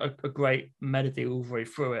such a great melody all the way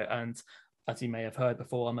through it, and as you may have heard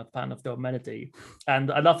before, I'm a fan of the melody,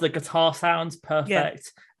 and I love the guitar sounds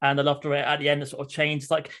perfect, and I love the way at the end it sort of changes.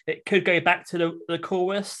 Like it could go back to the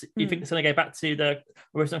chorus. You think it's going to go back to the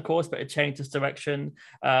original chorus, but it changes direction.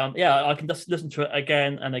 I can just listen to it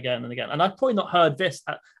again and again and again. And I've probably not heard this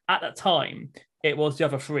at that time. It was the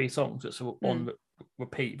other 3 songs that were on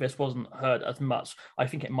repeat. This wasn't heard as much. I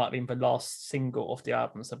think it might have been the last single of the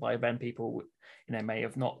album, so by then people may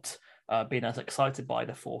have not been as excited by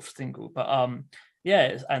the 4th single, but and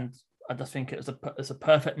I just think it's a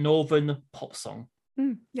perfect northern pop song.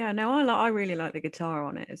 Yeah, no, I really like the guitar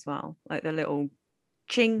on it as well, like the little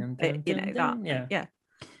ching, I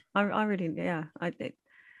really,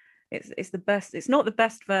 it's the best. It's not the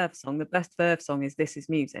best Verve song. The best Verve song is This Is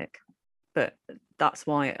Music, but that's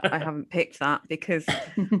why I haven't picked that because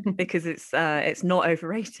it's not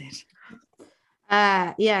overrated.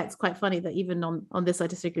 It's quite funny that even on this I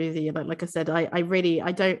disagree with you. Like I said, I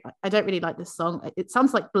don't really like this song. It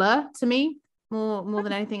sounds like Blur to me more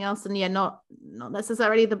than anything else, and not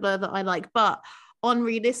necessarily the Blur that I like. But on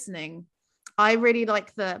re-listening, I really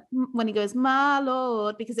like when he goes "My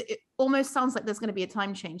Lord," because it almost sounds like there's going to be a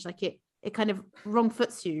time change. Like it kind of wrong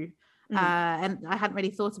foots you. And I hadn't really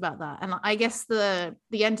thought about that. And I guess the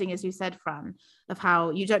ending, as you said, Fran, of how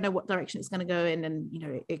you don't know what direction it's going to go in,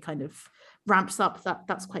 and it kind of ramps up.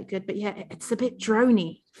 That's quite good. But yeah, it's a bit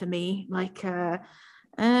drony for me. Like I'm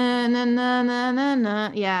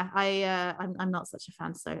not such a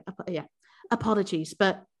fan. So apologies.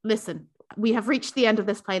 But listen, we have reached the end of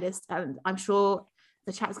this playlist, and I'm sure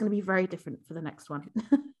the chat is going to be very different for the next one.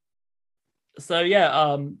 So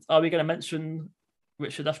are we going to mention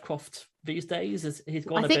Richard Ashcroft these days? He's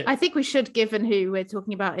gone I think we should, given who we're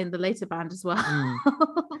talking about in the later band as well.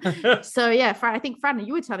 So Fran, I think Fran,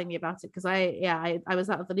 you were telling me about it because I was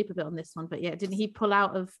out of the loop a bit on this one, but didn't he pull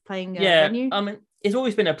out of playing Venue? I mean, he's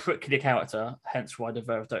always been a prickly character, hence why the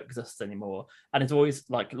Verve don't exist anymore, and it's always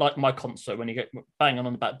like my concert when you get banging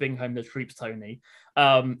on about bring home the troops, Tony,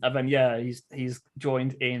 and then he's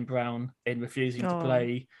joined Ian Brown in refusing to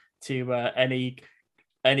play to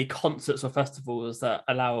any concerts or festivals that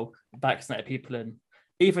allow vaccinated people in,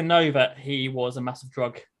 even though that he was a massive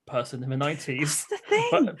drug person in the 90s. That's the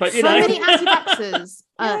thing. But so many anti-vaxxers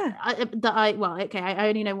I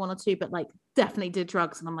only know 1 or 2, but like definitely did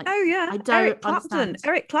drugs, and I'm like, I don't understand.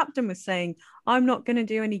 Eric Clapton was saying, I'm not going to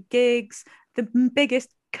do any gigs. The biggest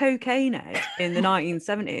cocaine head in the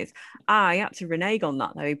 1970s. He had to renege on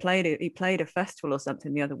that though. He played a festival or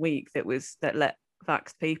something the other week that let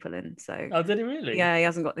vaxxed people in. So did he really? Yeah, he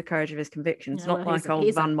hasn't got the courage of his convictions. Not like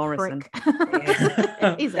old Van Morrison.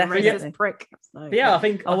 He's a racist prick. So. I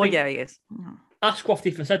think he is. Ashcroft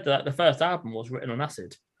even said that the first album was written on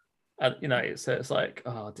acid, and so it's like,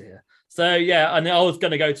 oh dear. So and I was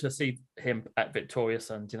going to go to see him at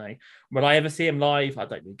Victorious, and will I ever see him live? I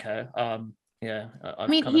don't really care. I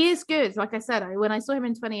mean, he is good. Like I said, when I saw him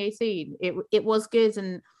in 2018, it was good,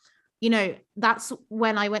 and that's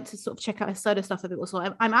when I went to sort of check out his solo stuff a bit also.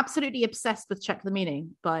 I'm absolutely obsessed with Check the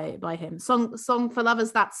Meaning by him. Song for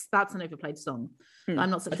Lovers, that's an overplayed song. I'm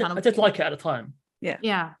not such a fan of. I did like it at the time.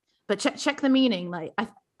 Yeah. But check the Meaning, like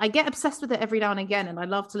I get obsessed with it every now and again, and I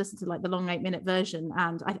love to listen to like the long 8-minute version.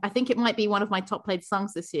 And I think it might be one of my top played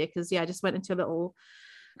songs this year because I just went into a little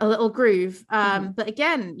groove. But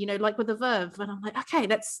again, like with the Verve, and I'm like, okay,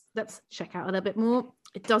 let's check out a little bit more.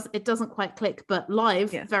 It doesn't quite click, but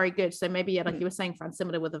live, very good. So maybe, like you were saying, Fran,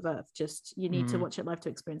 similar with the Verve, just you need to watch it live to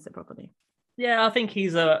experience it properly. Yeah, I think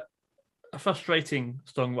he's a frustrating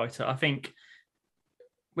songwriter. I think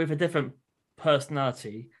with a different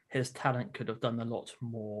personality, his talent could have done a lot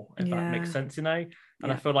more, if that makes Yeah. sense,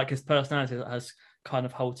 And I feel like his personality has kind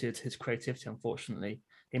of halted his creativity, unfortunately.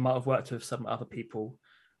 He might have worked with some other people,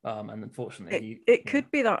 and unfortunately it could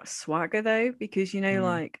be that swagger though, because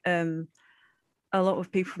like a lot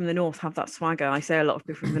of people from the north have that swagger. I say a lot of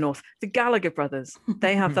people from the north. The Gallagher brothers,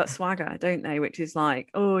 they have that swagger, don't they? Which is like,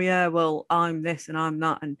 oh yeah, well, I'm this and I'm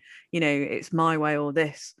that, and it's my way or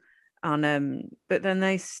this. And but then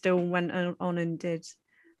they still went on and did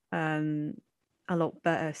a lot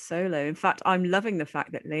better solo. In fact, I'm loving the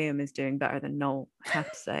fact that Liam is doing better than Noel, I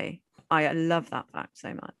have to say. I love that fact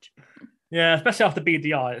so much. Yeah, especially after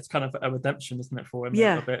BDI, it's kind of a redemption, isn't it, for him?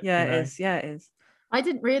 Yeah, a little bit, yeah, it is. Yeah, it is. I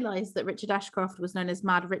didn't realise that Richard Ashcroft was known as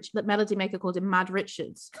Mad Rich. That Melody Maker called him Mad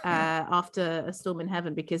Richards after A Storm in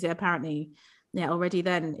Heaven, because apparently, already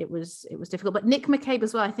then it was difficult. But Nick McCabe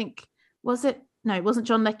as well, I think, was it? No, it wasn't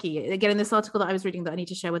John Leckie. Again, in this article that I was reading that I need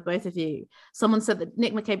to share with both of you, someone said that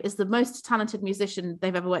Nick McCabe is the most talented musician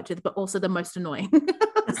they've ever worked with, but also the most annoying.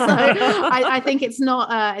 So I think it's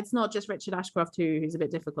not just Richard Ashcroft who's a bit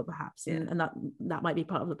difficult, perhaps, and that might be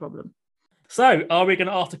part of the problem. So, are we going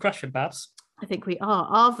to ask the question, Babs? I think we are.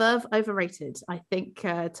 Are Verve overrated? I think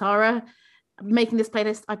Tara, making this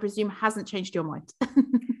playlist, I presume, hasn't changed your mind.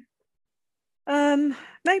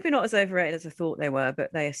 Maybe not as overrated as I thought they were,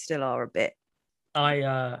 but they still are a bit.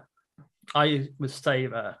 I would say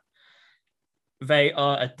that they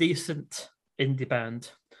are a decent indie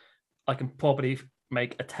band. I can probably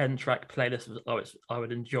make a 10-track playlist I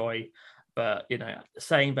would enjoy, but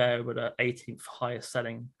saying they were the 18th highest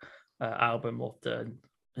selling album of the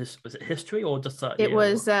was it history or just it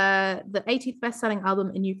was the 18th best-selling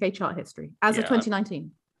album in UK chart history as of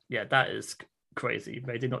 2019. Yeah, that is crazy.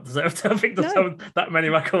 They did not deserve to have that many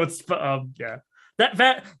records, but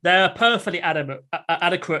they're a perfectly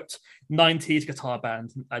adequate 90s guitar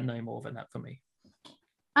band, and no more than that for me.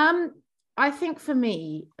 I think for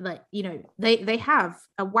me, they have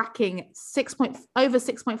a whacking over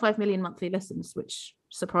 6.5 million monthly listens, which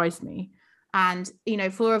surprised me. And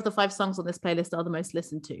 4 of the 5 songs on this playlist are the most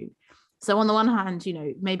listened to. So on the one hand,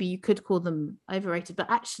 maybe you could call them overrated,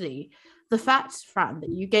 but actually the fact, Fran, that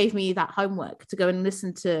you gave me that homework to go and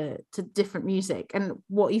listen to different music, and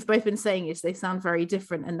what you've both been saying is they sound very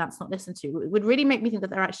different and that's not listened to, it would really make me think that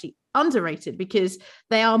they're actually underrated, because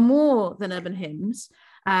they are more than Urban Hymns.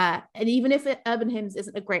 And even if Urban Hymns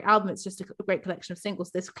isn't a great album, it's just a great collection of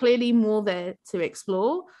singles, there's clearly more there to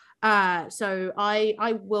explore. So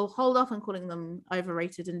I will hold off on calling them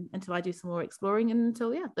overrated until I do some more exploring, and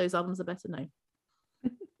until those albums are better known.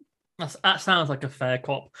 That sounds like a fair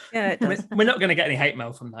cop. Yeah, it does. We're not going to get any hate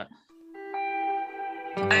mail from that.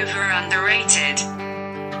 Over underrated.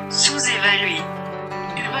 Sous-évalué.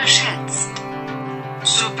 Überschätzt.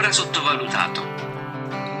 Sopra sottovalutato.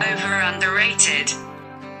 Over underrated.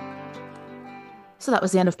 So that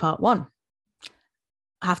was the end of part 1.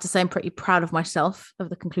 I have to say I'm pretty proud of myself, of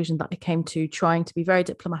the conclusion that I came to, trying to be very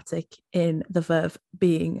diplomatic in the Verve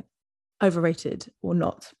being overrated or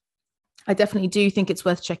not. I definitely do think it's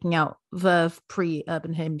worth checking out Verve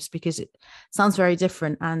pre-Urban Hymns, because it sounds very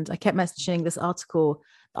different. And I kept mentioning this article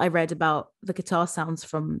that I read about the guitar sounds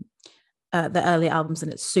from the early albums,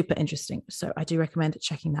 and it's super interesting. So I do recommend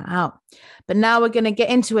checking that out. But now we're going to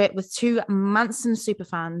get into it with 2 Manson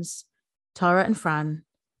superfans, Tara and Fran.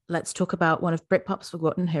 Let's talk about one of Britpop's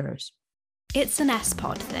forgotten heroes. It's an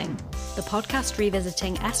S-Pod thing, the podcast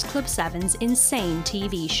revisiting S Club 7's insane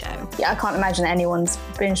TV show. Yeah, I can't imagine anyone's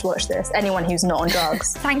binge-watched this, anyone who's not on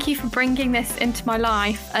drugs. Thank you for bringing this into my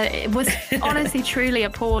life. It was honestly truly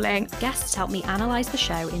appalling. Guests helped me analyse the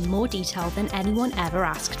show in more detail than anyone ever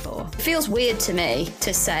asked for. It feels weird to me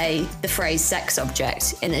to say the phrase sex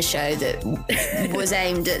object in a show that was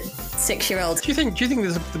aimed at 6-year-olds. Do you think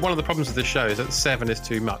this is one of the problems with the show is that 7 is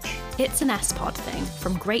too much? It's an S-Pod thing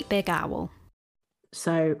from Great Big Owl.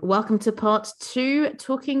 So welcome to part 2,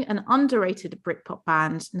 talking an underrated Britpop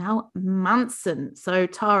band, now Manson. So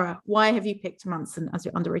Tara, why have you picked Manson as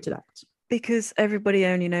your underrated act? Because everybody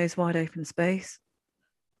only knows Wide Open Space,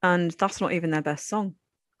 and that's not even their best song.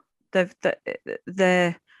 They've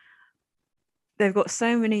got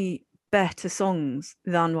so many better songs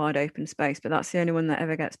than Wide Open Space, but that's the only one that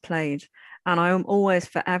ever gets played. And I am always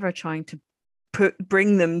forever trying to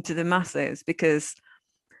bring them to the masses, because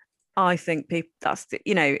I think people, that's the,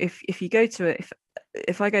 if you go to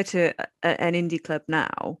if I go to an indie club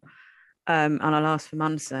now, and I'll ask for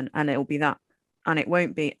Manson, and it'll be that, and it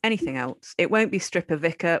won't be anything else. It won't be Stripper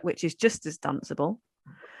Vicar, which is just as danceable.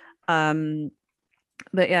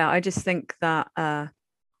 But yeah, I just think that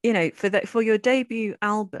for your debut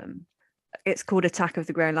album, it's called Attack of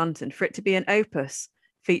the Grey Lantern. For it to be an opus,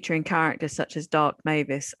 featuring characters such as Dark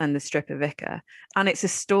Mavis and the Stripper Vicar. And it's a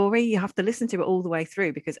story. You have to listen to it all the way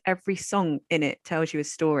through because every song in it tells you a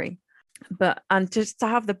story. And just to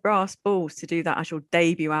have the brass balls to do that as your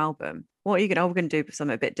debut album, what are you going to, we're going to do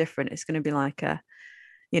something a bit different. It's going to be like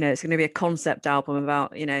it's going to be a concept album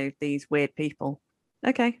about, these weird people.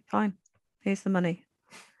 Okay, fine. Here's the money.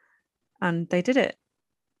 And they did it.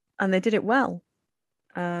 And they did it well.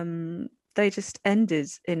 They just ended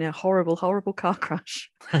in a horrible, horrible car crash.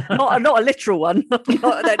 not a literal one. They're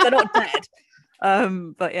not dead.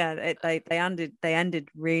 But yeah, they ended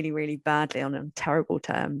really, really badly on terrible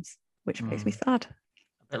terms, which makes me sad. A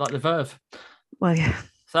bit like the Verve. Well, yeah.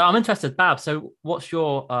 So I'm interested, Bab. So what's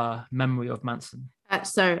your memory of Manson?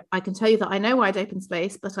 So I can tell you that I know Wide Open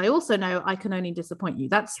Space, but I also know I Can Only Disappoint You.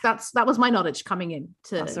 That was my knowledge coming in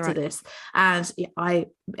to this. And I,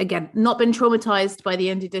 again, not been traumatized by the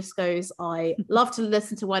indie discos. I love to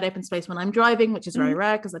listen to Wide Open Space when I'm driving, which is very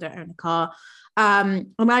rare because I don't own a car.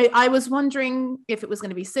 And I was wondering if it was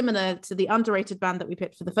going to be similar to the underrated band that we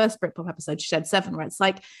picked for the first Britpop episode, Shed 7, where it's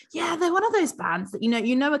like, yeah, they're one of those bands that,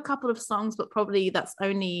 you know a couple of songs, but probably that's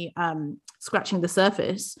only scratching the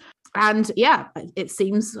surface. And yeah, it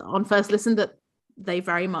seems on first listen that they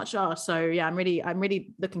very much are. So yeah, I'm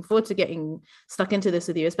really looking forward to getting stuck into this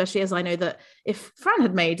with you, especially as I know that if Fran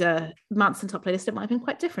had made a Manson top playlist, it might have been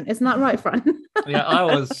quite different. Isn't that right, Fran? Yeah, I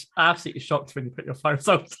was absolutely shocked when you put your 5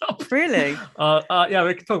 songs up. Really? Yeah,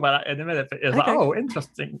 we can talk about that in a minute. But it was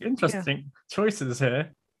interesting choices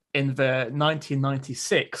here. In the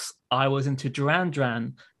 1996, I was into Duran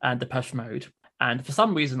Duran and Depeche Mode. And for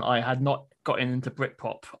some reason, I had not gotten into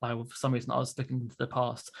Britpop. For some reason, I was looking into the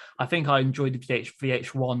past. I think I enjoyed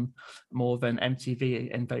VH1 more than MTV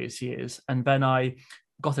in those years. And then I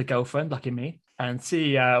got a girlfriend, lucky me, and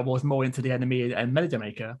she was more into The Enemy and Melody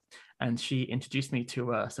Maker. And she introduced me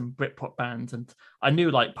to some Britpop bands. And I knew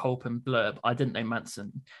like Pulp and Blurb. I didn't know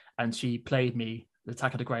Manson. And she played me The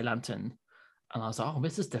Attack of the Grey Lantern. And I was like, oh,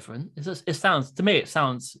 this is different. It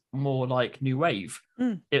sounds more like new wave.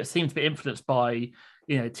 It seemed to be influenced by,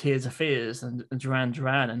 Tears of Fears and Duran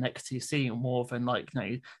Duran and XTC more than like,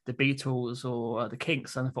 the Beatles or the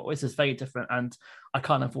Kinks. And I thought, this is very different. And I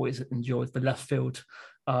kind of always enjoyed the left field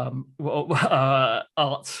art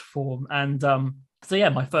form. And so yeah,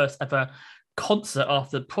 my first ever concert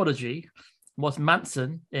after Prodigy was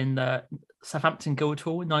Manson in Southampton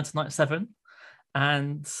Guildhall in 1997.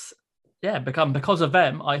 And yeah, because of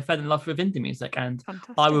them, I fell in love with indie music, and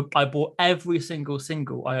I bought every single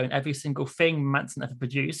single. I own every single thing Manson ever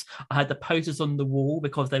produced. I had the posters on the wall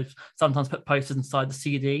because they've sometimes put posters inside the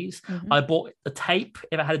CDs. I bought the tape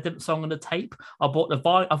if it had a different song on the tape. I bought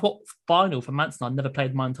vinyl for Manson. I'd never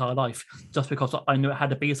played in my entire life just because I knew it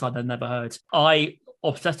had a B-side I'd never heard. I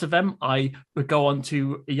obsessed with them. I would go on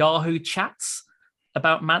to Yahoo chats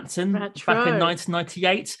about Manson back in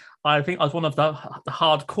 1998. I think I was one of the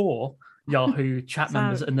hardcore Yahoo chat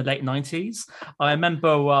members in the late 90s. I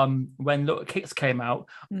remember when Little Kicks came out,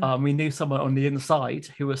 we knew someone on the inside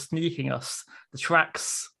who was sneaking us the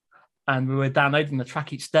tracks, and we were downloading the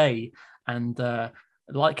track each day. And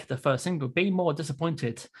like the first single, being more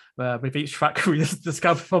disappointed with each track we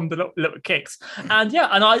discovered from the Little Kicks. And yeah,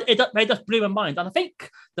 and they just blew my mind. And I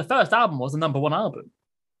think the first album was the #1 album.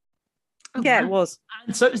 Yeah, it was.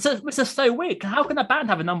 And so it's just so weird. How can a band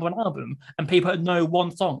have a #1 album and people know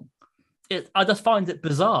one song? I just find it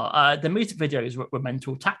bizarre. The music videos were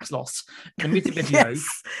mental. Tax Loss. The music videos.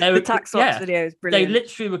 The Tax Loss video is brilliant. They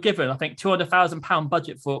literally were given, I think, £200,000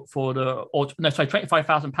 budget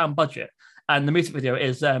 £25,000 budget, and the music video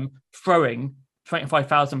is throwing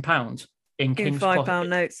 £25,000 in King's Cross. £5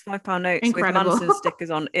 notes. £5 notes. Incredible. With Manson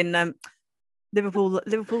stickers on in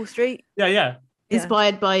Liverpool Street. Yeah.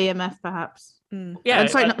 Inspired by EMF, perhaps. Yeah, I'm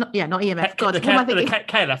sorry, not EMF. God, the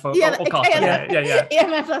KLF or Carter. Yeah.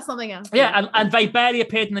 EMF, that's something else. Yeah, and they barely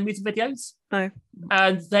appeared in the music videos. No.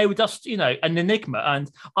 And they were just, an enigma. And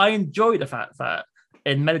I enjoy the fact that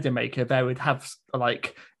in Melody Maker, they would have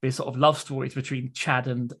like these sort of love stories between Chad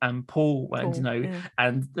and Paul,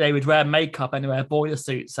 and they would wear makeup and wear boiler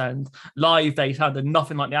suits, and live they sounded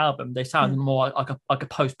nothing like the album. They sounded more like a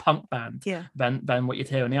post-punk band than what you'd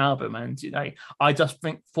hear on the album. And I just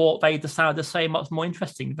thought they just sounded so much more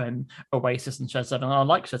interesting than Oasis and Shed 7. I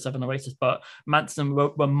like Shed 7 and Oasis, but Manson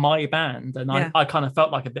were my band, and I kind of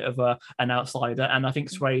felt like a bit of an outsider. And I think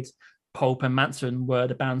Suede, Pulp and Manson were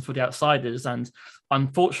the bands for the outsiders, and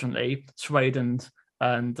unfortunately Suede and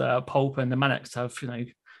Pulp and the Manics have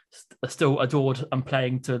still adored and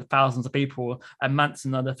playing to thousands of people, and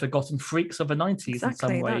Manson are the forgotten freaks of the 90s in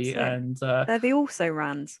some way. And they're the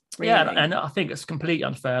also-rans. Really. Yeah, and I think it's completely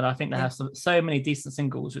unfair. And I think they have so many decent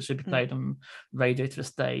singles which should be played on radio to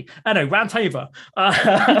this day. I know, rant over.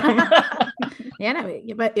 Yeah, no,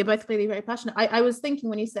 you're both clearly very passionate. I was thinking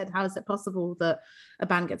when you said, how is it possible that a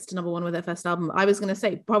band gets to number one with their first album? I was going to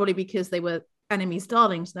say probably because they were enemies'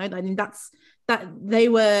 darlings. No, I mean that they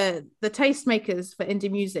were the tastemakers for indie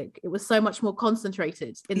music. It was so much more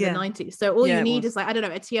concentrated in the 90s. So all you need is like, I don't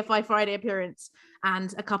know, a TFI Friday appearance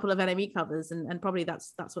and a couple of NME covers, and probably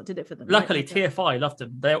that's what did it for them. Luckily, right? TFI loved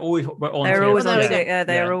them. They always were on. They're always on. Yeah,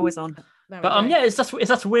 they're always on. But yeah, it's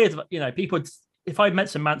just weird. You know, people. If I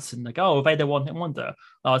mention Manson, they go, "Oh, they the one hit wonder."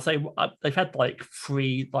 I'd say they've had like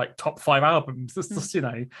 3 like top 5 albums. It's just you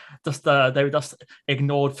know, they were just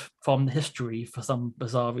ignored from history for some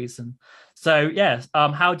bizarre reason. So yes,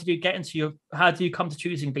 how did you get into how do you come to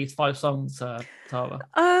choosing these 5 songs, Tara?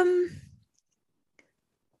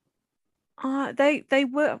 They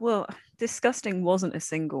were Disgusting wasn't a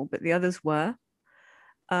single, but the others were.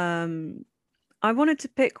 I wanted to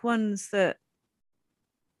pick ones that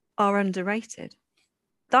are underrated.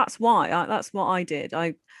 That's why that's what I did.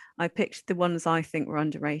 I picked the ones I think were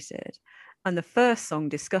underrated, and the first song,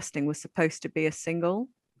 Disgusting, was supposed to be a single,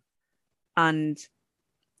 and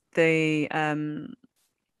the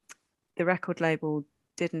record label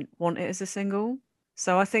didn't want it as a single.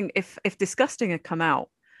 So I think if Disgusting had come out,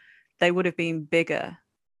 they would have been bigger.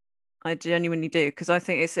 I genuinely do, because I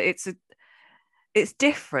think it's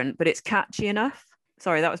different, but it's catchy enough.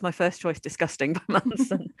 Sorry, that was my first choice, Disgusting by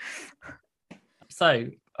Manson. So,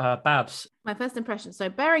 Babs. My first impression. So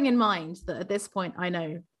bearing in mind that at this point I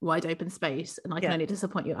know Wide Open Space and I can only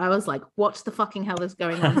disappoint you, I was like, what the fucking hell is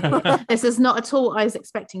going on here? This is not at all I was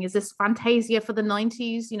expecting. Is this Fantasia for the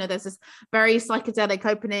 90s? You know, there's this very psychedelic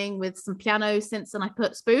opening with some piano synths, and I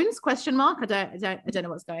put spoons, ? I don't know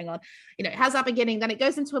what's going on. You know, it has that beginning, then it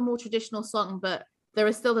goes into a more traditional song, but there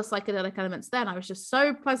is still the psychedelic elements there. And I was just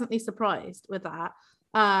so pleasantly surprised with that.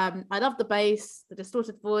 I love the bass, the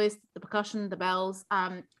distorted voice, the percussion, the bells.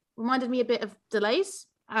 Reminded me a bit of Delays,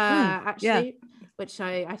 actually, which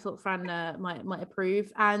I thought Fran might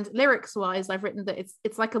approve. And lyrics wise, I've written that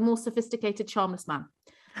it's like a more sophisticated Charmless Man.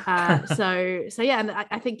 So yeah, and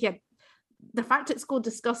I think the fact it's called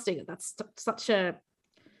Disgusting, that's such a,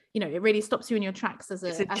 you know, it really stops you in your tracks it's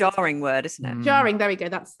a jarring word, isn't it? Jarring, there we go.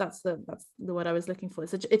 That's the word I was looking for.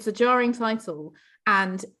 It's a jarring title,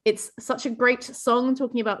 and it's such a great song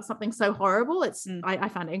talking about something so horrible. I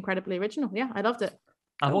found it incredibly original. Yeah, I loved it.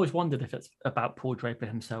 I've always wondered if it's about Paul Draper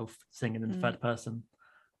himself singing in the third person.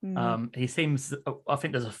 He seems, I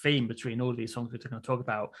think there's a theme between all these songs we're going to talk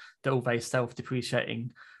about. They're all very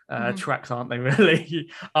self-depreciating tracks, aren't they,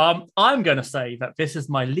 really? I'm going to say that this is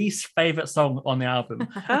my least favourite song on the album.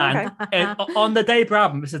 And on the debut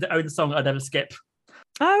album, this is the only song I'd ever skip.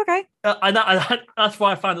 Oh, okay. That's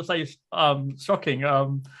why I found it so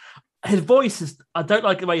shocking. His voice is, I don't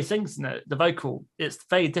like the way he sings in it, the vocal. It's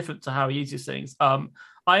very different to how he usually sings.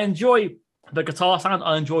 I enjoy the guitar sound,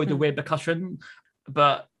 I enjoy the weird percussion,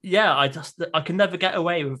 but yeah, I can never get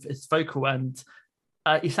away with his vocal, and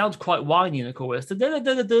he sounds quite whiny in the chorus. So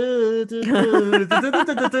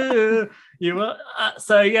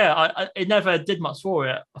yeah, it never did much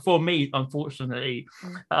for me, unfortunately.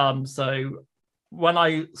 So when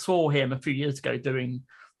I saw him a few years ago doing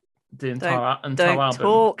the entire album,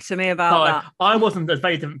 talk to me about that. I wasn't a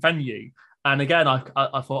very different venue, and again, I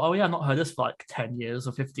thought, oh yeah, I've not heard this for like 10 years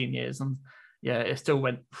or 15 years, and yeah, it still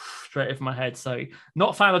went straight over my head. So not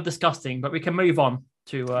a fan of Disgusting, but we can move on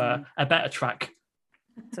to a better track.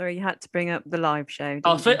 Sorry, you had to bring up the live show.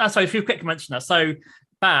 So if you quickly mention that. So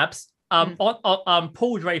Babs,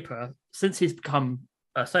 Paul Draper, since he's become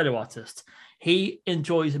a solo artist, he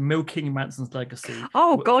enjoys milking Manson's legacy.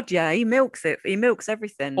 Oh God, yeah, he milks it. He milks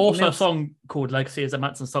everything. Also, a song called "Legacy" is a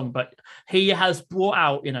Manson song, but he has brought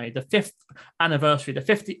out, you know, the 5th anniversary, the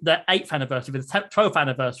 8th anniversary, the 12th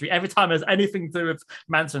anniversary. Every time there's anything to do with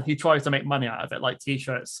Manson, he tries to make money out of it, like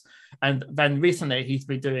T-shirts. And then recently, he's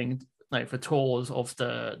been doing for tours of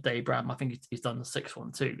the debut album. I think he's done the 6th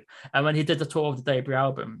one too. And when he did the tour of the debut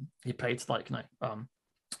album, he played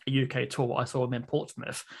a UK tour. I saw him in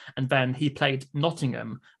Portsmouth, and then he played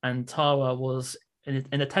Nottingham, and Tara was in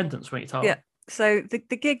attendance, right, Tara? Yeah. So the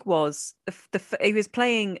gig was he was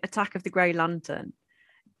playing Attack of the Grey Lantern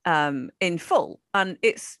in full, and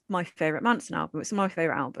it's my favourite Manson album. It's my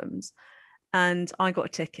favourite albums, and I got a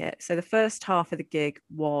ticket. So the first half of the gig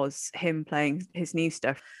was him playing his new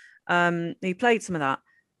stuff. He played some of that.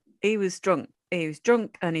 He was drunk,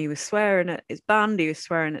 and he was swearing at his band. He was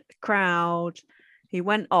swearing at the crowd. He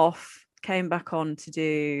went off, came back on to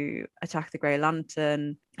do Attack of the Grey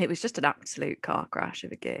Lantern. It was just an absolute car crash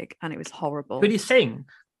of a gig, and it was horrible. Could he sing,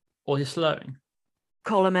 or he's slowing?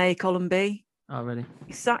 Column A, column B. Oh, really?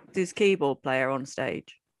 He sacked his keyboard player on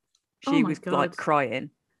stage. She was like crying.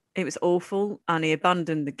 It was awful, and he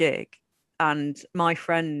abandoned the gig. And my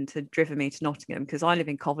friend had driven me to Nottingham because I live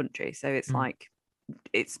in Coventry, so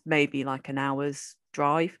it's maybe like an hour's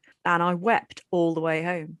drive, and I wept all the way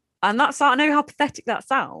home. And I know how pathetic that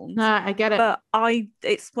sounds. No, I get it. But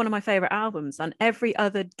it's one of my favorite albums, and every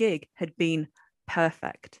other gig had been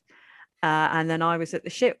perfect. And then I was at the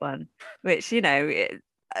shit one, which, you know,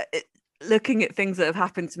 looking at things that have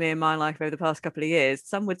happened to me in my life over the past couple of years,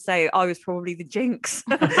 some would say I was probably the jinx.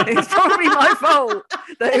 It's probably my fault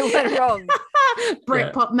that it went wrong.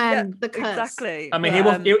 Britpop men, the curse. Exactly. I mean,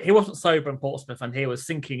 he wasn't sober in Portsmouth, and he was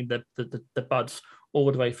sinking the buds all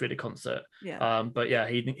the way through the concert. Yeah. But yeah,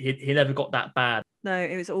 he never got that bad. No,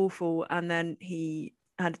 it was awful. And then he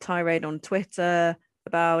had a tirade on Twitter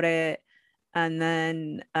about it, and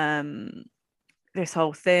then this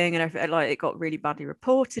whole thing, and everything, like, it got really badly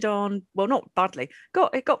reported on. Well, not badly,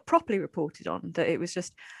 it got properly reported on, that it was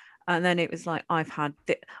just. And then it was like, I've had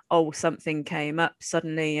something came up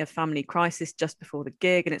suddenly, a family crisis just before the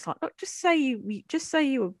gig, and it's like, look, just say you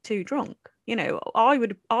were too drunk. You know, I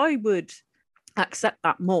would accept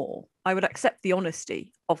that more. I would accept the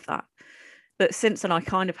honesty of that. But since then, I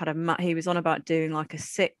kind of had he was on about doing like a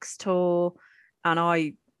Six tour, and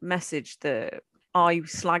I slagged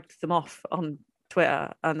them off on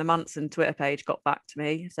Twitter, and the Manson Twitter page got back to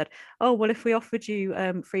me and said, oh, well, if we offered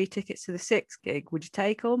you free tickets to the Six gig, would you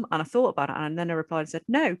take them? And I thought about it, and then I replied and said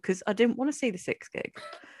no, because I didn't want to see the Six gig.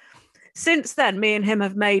 Since then, me and him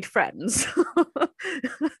have made friends.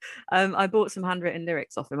 I bought some handwritten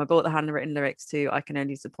lyrics off him. I bought the handwritten lyrics to I Can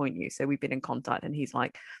Only Disappoint You, so we've been in contact, and he's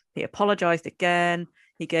like, he apologized again.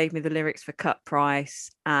 He gave me the lyrics for cut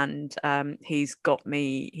price, and he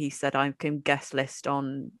said I can guest list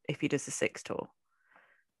on if he does the Six tour.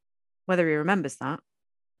 Whether he remembers that,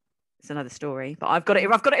 it's another story. But I've got it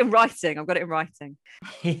in writing.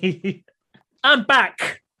 I'm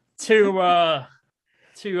back to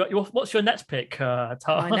what's your next pick, Tara?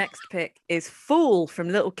 My next pick is Fool from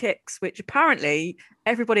Little Kicks, which apparently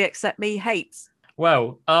everybody except me hates.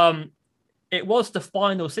 Well, it was the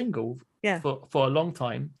final single for a long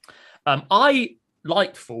time. I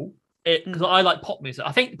liked Fool because I like pop music.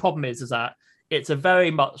 I think the problem is that it's a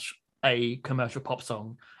very much a commercial pop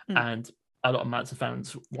song, and a lot of Manson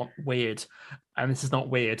fans want weird, and this is not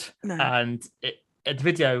weird. No. And the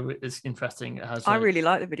video is interesting. It has, I really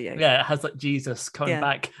like the video. Yeah, it has like Jesus coming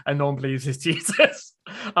back, and no one believes it's Jesus.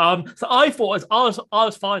 So I thought I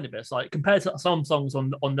was fine with this. Like, compared to some songs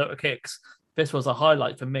on Little Kicks, this was a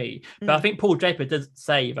highlight for me. But I think Paul Draper did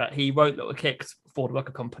say that he wrote Little Kicks for the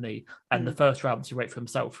record company, and the first albums he wrote for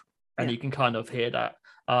himself, and you can kind of hear that.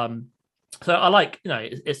 So I like, you know,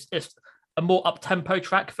 it's a more up-tempo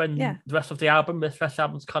track than the rest of the album. This rest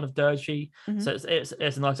album's kind of dirgy, so it's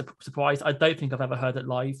a nice surprise. I don't think I've ever heard it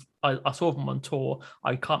live. I saw them on tour.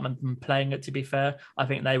 I can't remember them playing it, to be fair. I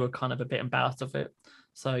think they were kind of a bit embarrassed of it.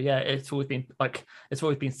 So yeah, it's always been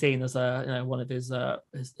seen as one of his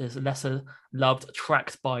lesser loved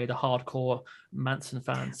tracks by the hardcore Manson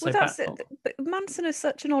fans. Well, that's it. But Manson is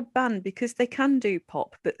such an odd band because they can do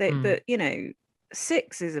pop, but but you know,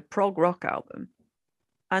 Six is a prog rock album.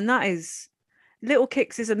 And that is, Little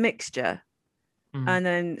Kicks is a mixture. And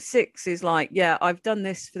then Six is like, yeah, I've done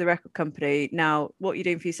this for the record company. Now, what are you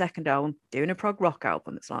doing for your second album? Doing a prog rock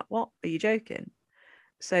album. It's like, what? Are you joking?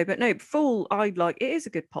 So, but no, Fool, I like, it is a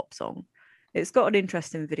good pop song. It's got an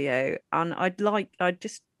interesting video, and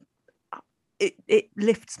it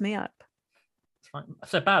lifts me up.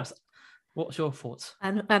 So, Babs, what's your thoughts?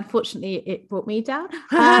 And unfortunately, it brought me down.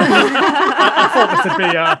 I thought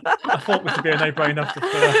this would be a no-brainer.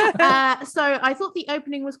 So I thought the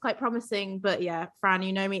opening was quite promising, but yeah, Fran,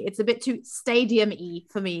 you know me, it's a bit too stadium-y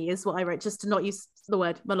for me, is what I wrote, just to not use the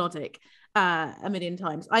word melodic a million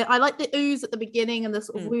times. I like the ooze at the beginning and the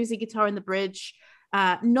sort of woozy guitar in the bridge.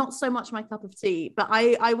 Not so much my cup of tea, but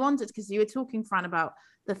I wondered, because you were talking, Fran, about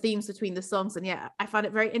the themes between the songs, and yeah, I found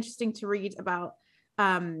it very interesting to read about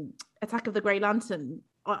Attack of the Grey Lantern.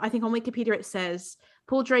 I think on Wikipedia it says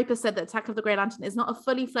Paul Draper said that Attack of the Grey Lantern is not a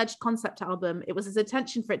fully fledged concept album. It was his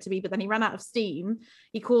intention for it to be, but then he ran out of steam.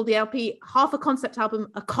 He called the LP half a concept album,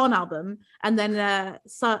 a con album, and then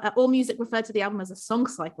All Music referred to the album as a song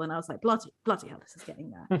cycle. And I was like, bloody hell, this is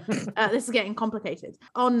getting there. This is getting complicated.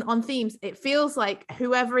 On themes, it feels like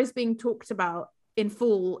whoever is being talked about in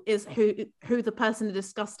Fool is who the person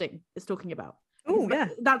disgusting is talking about. Oh, yeah.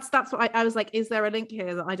 That's what I was like, is there a link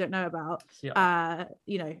here that I don't know about? Yeah.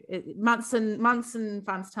 Manson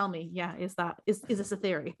fans tell me, is this a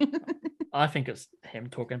theory? I think it's him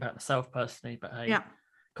talking about himself personally, but hey, yeah,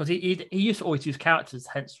 because he used to always use characters,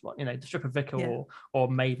 hence the stripper Vicar or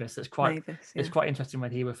Mavis. It's quite interesting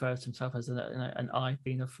when he refers to himself as an I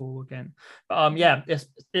being a fool again. But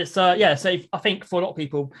it's So I think for a lot of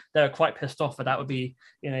people they're quite pissed off that would be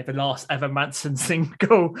the last ever Manson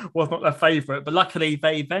single was not their favorite. But luckily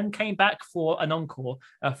they then came back for an encore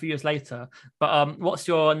a few years later. But what's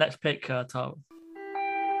your next pick, Tara?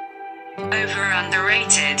 Over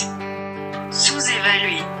underrated.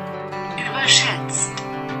 Sous-évalué. Überschätzt.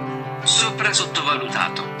 Sopra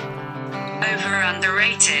sottovalutato. Over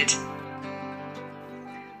underrated.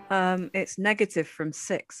 It's Negative from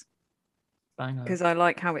 6. Because I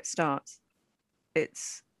like how it starts.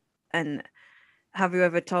 And have you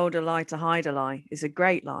ever told a lie to hide a lie is a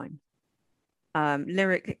great line.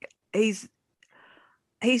 Lyric, he's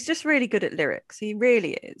just really good at lyrics. He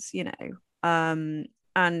really is, and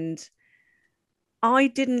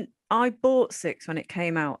I bought 6 when it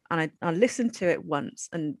came out, and I listened to it once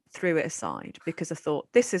and threw it aside because I thought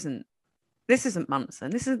this isn't Manson.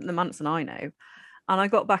 This isn't the Manson I know. And I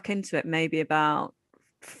got back into it maybe about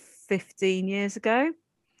 15 years ago,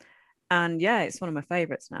 and it's one of my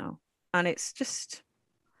favorites now. And it's just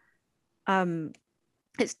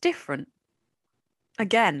it's different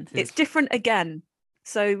again. It's different again.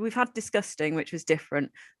 So we've had Disgusting, which was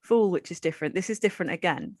different, Fool, which is different. This is different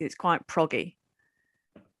again. It's quite proggy.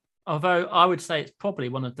 Although I would say it's probably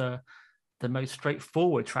one of the most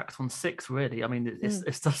straightforward tracks on 6, really. I mean,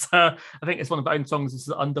 it's just I think it's one of the only songs that's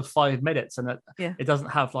under 5 minutes, and it doesn't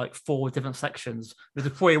have like 4 different sections. There's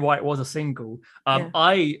probably why it was a single.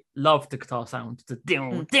 I love the guitar sound, the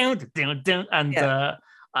down, and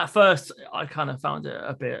at first I kind of found it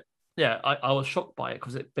a bit. I was shocked by it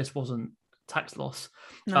because this wasn't Tax Loss,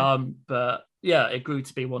 but it grew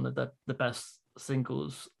to be one of the best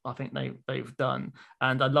singles I think they've done.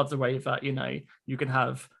 And I love the way that you can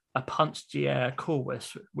have a punched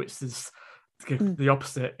chorus, which is the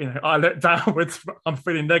opposite. I look downwards, I'm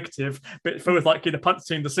feeling negative, but it feels like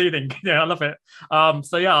punching the ceiling. I love it.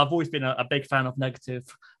 I've always been a big fan of Negative.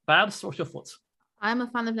 Babs, what's your thoughts? I'm a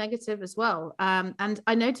fan of Negative as well. And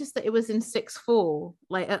I noticed that it was in 6/4.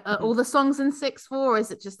 Like, all the songs in 6/4, or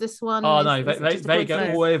is it just this one? Oh, no, they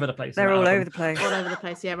go all over the place. They're all over the place. All over the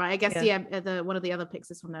place, yeah, right. I guess, one of the other picks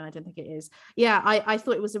this one, no, I don't think it is. Yeah, I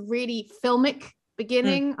thought it was a really filmic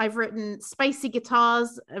beginning. I've written spacey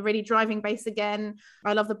guitars, a really driving bass again.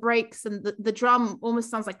 I love the breaks, and the drum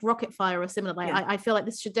almost sounds like Rocket Fire or similar. I feel like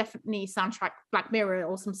this should definitely soundtrack Black Mirror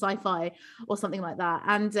or some sci-fi or something like that.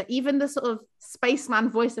 And even the sort of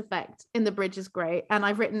spaceman voice effect in the bridge is great. And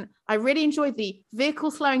I really enjoyed the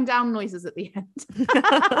vehicle slowing down noises at the end.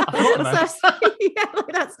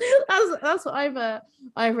 That's what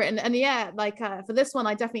I've written. And for this one,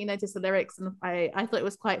 I definitely noticed the lyrics, and I thought it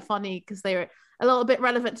was quite funny because they were a little bit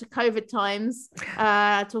relevant to COVID times,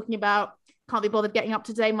 talking about, can't be bothered getting up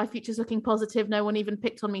today, my future's looking positive, no one even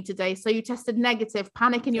picked on me today, so you tested negative,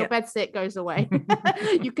 panic in your bedsit goes away.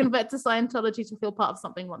 You convert to Scientology to feel part of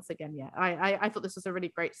something once again. I thought this was a really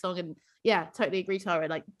great song, and totally agree, Tara,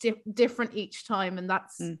 like different each time, and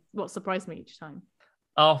that's what surprised me each time.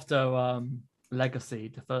 After Legacy,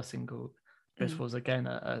 the first single, this was again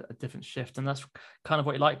a different shift, and that's kind of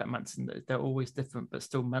what you like about Manson. They're always different, but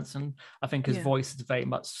still Manson. I think his voice is very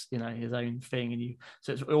much his own thing, and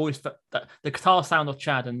so it's always that the guitar sound of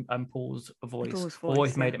Chad and Paul's voice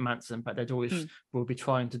always made it Manson, but they'd always will be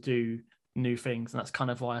trying to do new things, and that's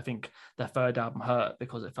kind of why I think their third album hurt,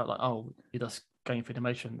 because it felt like, oh, you're just going through the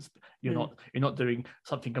motions. You're not doing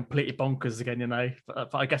something completely bonkers again,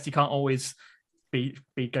 But I guess you can't always be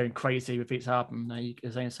going crazy with each album.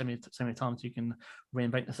 There's only so many times you can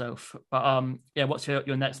reinvent yourself. But what's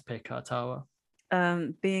your next pick, Tara?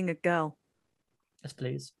 Being a Girl. Yes,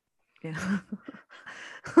 please. Yeah.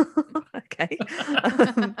 Okay.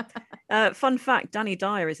 Fun fact: Danny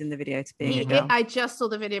Dyer is in the video to Being a Girl. I just saw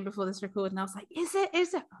the video before this record, and I was like, "Is it?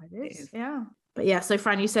 Oh, it is. Yeah." But so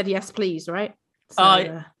Fran, you said yes, please, right?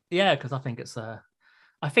 So, because I think it's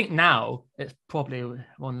I think now it's probably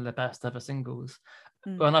one of the best ever singles.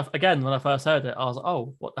 When I first heard it, I was like,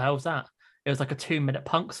 oh, what the hell was that? It was like a 2-minute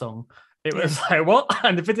punk song. It was like, what?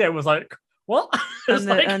 And the video was like, what?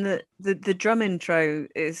 And the drum intro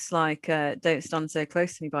is like, Don't Stand So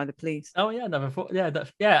Close to Me by The Police. Oh, yeah, never thought. Yeah,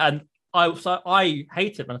 and I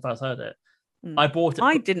hated it when I first heard it. I bought it.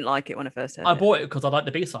 I didn't like it when I first heard it. I bought it because I liked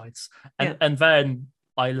the B-sides. And then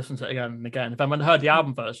I listened to it again and again. Then when I heard the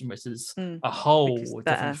album version, which is a whole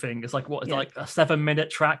different thing, it's like like a 7-minute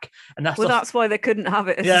track, and that's why they couldn't have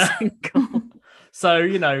it as a single. So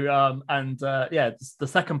the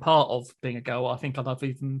second part of Being a Girl, I think I love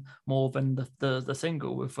even more than the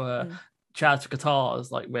single with Chad's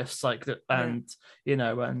guitars like riffs like that, and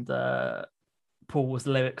Paul's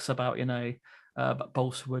lyrics about about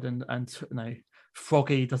Bolswood and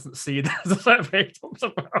Froggy doesn't see that.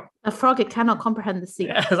 A frog, it cannot comprehend the sea.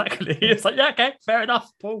 Yeah, exactly. It's like, okay, fair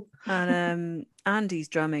enough, Paul. And Andy's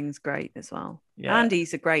drumming's great as well. Yeah.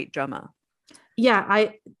 Andy's a great drummer. Yeah,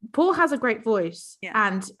 Paul has a great voice,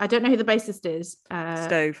 and I don't know who the bassist is.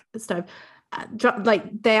 Stove.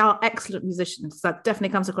 They are excellent musicians. That definitely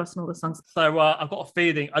comes across in all the songs. So I've got a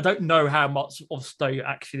feeling, I don't know how much of Stove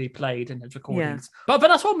actually played in his recordings, but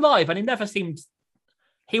I saw him live, and he never seemed.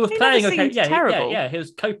 He was playing okay. Yeah, he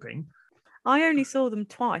was coping. I only saw them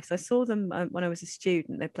twice. I saw them when I was a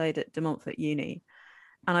student. They played at De Montfort Uni,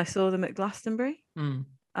 and I saw them at Glastonbury.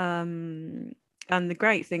 And the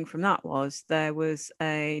great thing from that was there was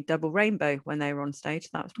a double rainbow when they were on stage.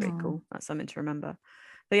 That was pretty cool. That's something to remember.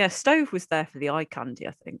 But yeah, Stove was there for the eye candy,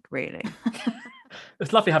 I think, really.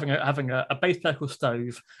 It's lovely having a bass player called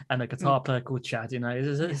Stove and a guitar player called Chad.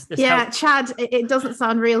 Chad. It doesn't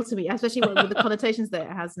sound real to me, especially with the connotations that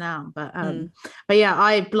it has now. But yeah,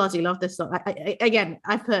 I bloody love this song.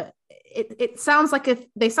 I put it sounds like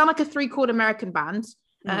they sound like a 3-chord American band.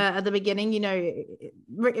 At the beginning,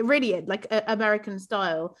 really like American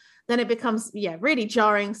style. Then it becomes really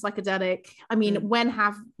jarring, psychedelic. I mean, when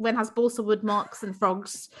has Balsa Wood, Marks and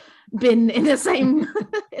Frogs been in the same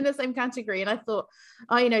in the same category? And I thought,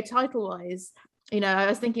 title wise, I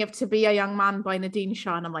was thinking of To Be a Young Man by Nadine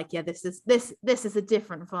Shah, and I'm like, this is a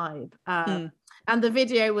different vibe. And the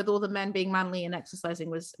video with all the men being manly and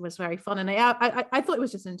exercising was very fun. And I thought it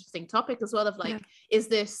was just an interesting topic as well of is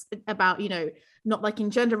this about, not liking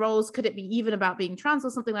gender roles? Could it be even about being trans or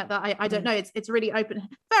something like that? I don't know. It's really open,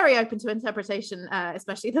 very open to interpretation,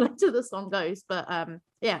 especially the later the song goes. But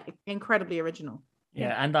incredibly original.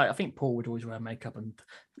 Yeah, and I think Paul would always wear makeup and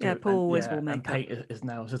Paul always wore makeup. And paint his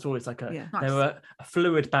nails. It's always like they nice. were a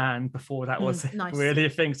fluid band before that was really a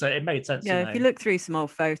thing. So it made sense. Yeah, if you look through some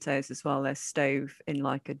old photos as well, there's Stove in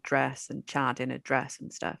like a dress and Chad in a dress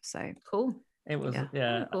and stuff. So cool. It was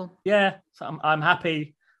cool. Yeah. So I'm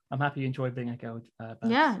happy. I'm happy you enjoyed Being a Girl.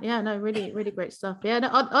 No, really, really great stuff. Yeah, no,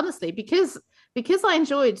 honestly, because I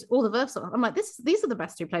enjoyed all the verse songs, I'm like, these are the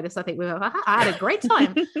best 2 playlists I think we've ever had. I had a great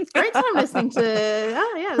time. Listening to.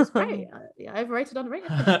 It was great. Overrated, underrated.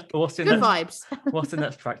 Good vibes. What's the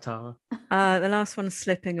next track, Tara? The last one's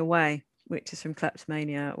Slipping Away, which is from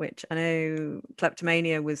Kleptomania, which I know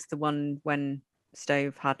Kleptomania was the one when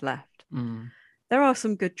Stove had left. There are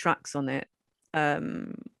some good tracks on it. I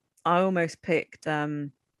almost picked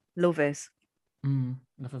Love Is.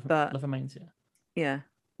 Love Remains,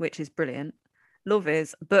 which is brilliant. Love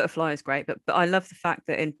Is, Butterfly is great, but I love the fact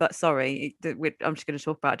that I'm just going to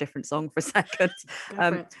talk about a different song for a second.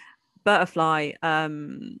 Butterfly,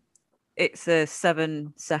 it's a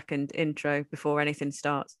 7-second intro before anything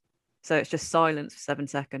starts, so it's just silence for 7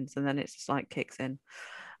 seconds, and then it's just like kicks in,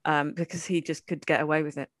 because he just could get away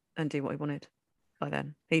with it and do what he wanted. By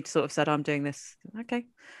then, he sort of said, "I'm doing this." Okay.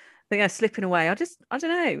 But yeah, Slipping Away. I don't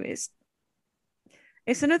know.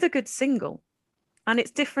 It's another good single, and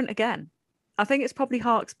it's different again. I think it's probably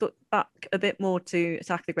harks back a bit more to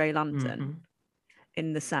Attack the Grey Lantern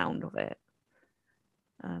in the sound of it.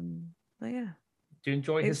 But yeah. Do you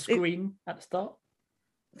enjoy his scream at the start?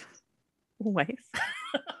 Always.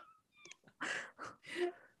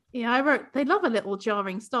 Yeah, I wrote. They love a little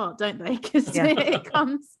jarring start, don't they? Because it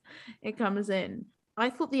comes in. I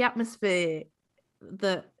thought the atmosphere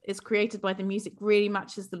that is created by the music really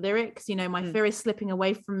matches the lyrics. My fear is slipping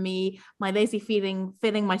away from me, my lazy feeling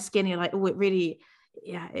filling my skin. You're like, oh, it really,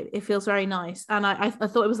 it feels very nice. And I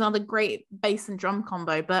thought it was another great bass and drum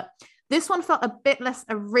combo, but this one felt a bit less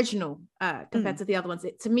original compared to the other ones.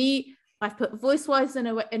 To me, I've put voice-wise and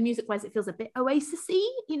music-wise, it feels a bit Oasis-y,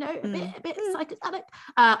 a bit psychedelic.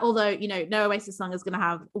 Although, no Oasis song is going to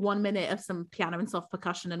have 1 minute of some piano and soft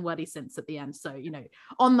percussion and wordy synths at the end. So,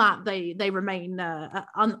 on that, they remain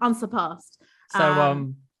unsurpassed.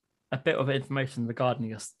 So, a bit of information regarding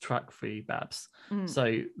this track for you, Babs.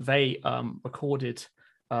 So, they recorded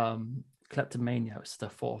Kleptomania, which is their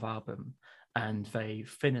 4th album, and they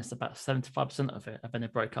finished about 75% of it, and then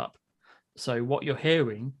it broke up. So, what you're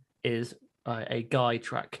hearing is a Guy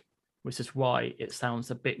track, which is why it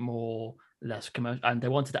sounds a bit more less commercial, and they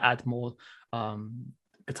wanted to add more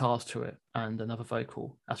guitars to it and another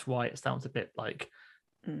vocal. That's why it sounds a bit like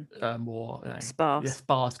more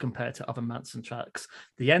sparse compared to other Manson tracks.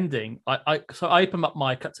 The ending, I opened up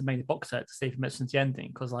my Cut to Mania box set to see if it mentions the ending,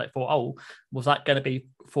 because I thought, oh, was that going to be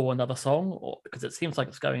for another song, or because it seems like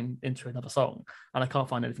it's going into another song, and I can't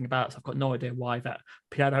find anything about it, so I've got no idea why that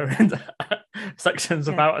piano section's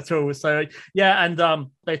about at all. So yeah, and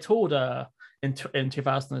they toured in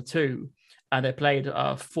 2002, and they played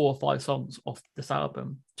 4 or 5 songs off this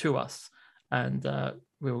album to us, and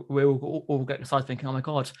we all get excited thinking, oh my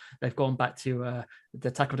God, they've gone back to the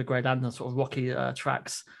Attack of the Great Lantern sort of rocky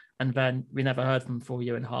tracks. And then we never heard from them for a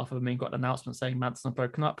year and a half. And we got an announcement saying Manson had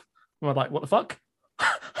broken up. And we're like, what the fuck?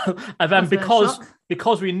 And then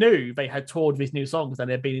because we knew they had toured these new songs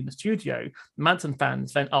and they'd been in the studio, Manson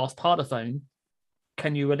fans then asked Parlophone,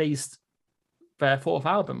 can you release their 4th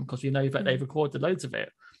album? Because we know that they've recorded loads of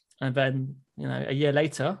it. And then, a year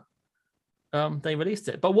later, they released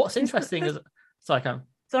it. But what's interesting is... Sorry, Cam.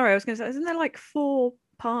 Sorry, I was going to say, isn't there like 4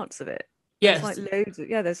 parts of it? Yes. There's like loads of,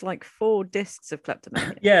 there's like 4 discs of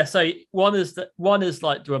Kleptomania. Yeah, so one is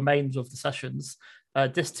like the remains of the sessions.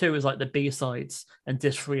 Disc 2 is like the B-sides, and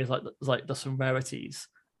disc 3 is like the some rarities.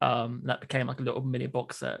 That became like a little mini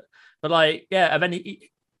box set. But and then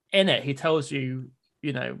in it he tells you,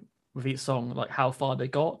 with each song, like how far they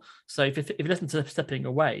got. So if you listen to Stepping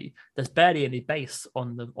Away, there's barely any bass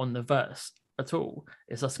on the verse at all.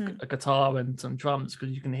 It's just a guitar and some drums,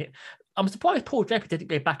 because you can hear. I'm surprised Paul Draper didn't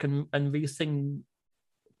go back and re-sing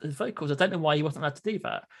his vocals. I don't know why he wasn't allowed to do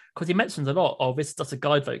that, because he mentions a lot, oh, this is just a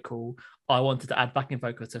guide vocal, I wanted to add backing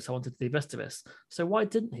vocals to, so I wanted to do this to this. So why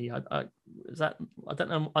didn't he? I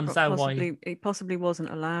don't understand why he possibly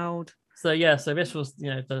wasn't allowed. So yeah, so this was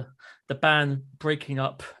the band breaking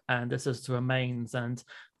up, and this is the remains. And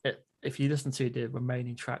if you listen to the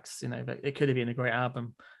remaining tracks, it could have been a great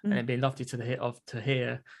album, and it'd be lovely to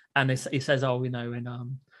hear. And he says, oh, in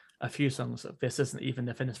a few songs, this isn't even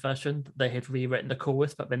the finished version. They had rewritten the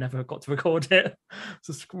chorus, but they never got to record it.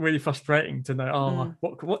 So it's really frustrating to know.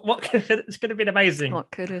 What could, it's going to be amazing.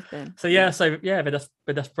 What could have been? So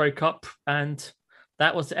they just broke up, and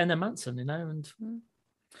that was the end of Manson. And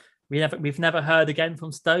we've never heard again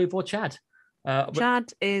from Stove or Chad.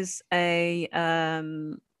 Chad is a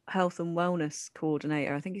health and wellness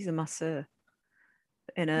coordinator. I think he's a masseur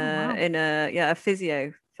in a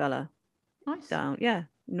physio fella. Nice. Down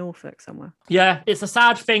Norfolk somewhere. Yeah, it's a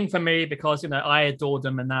sad thing for me, because I adored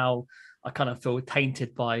them, and now I kind of feel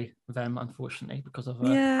tainted by them, unfortunately, because of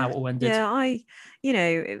how it all ended. Yeah,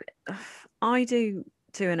 I do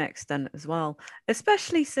to an extent as well,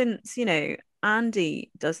 especially since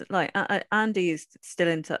Andy doesn't Andy is still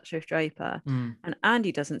in touch with Draper, and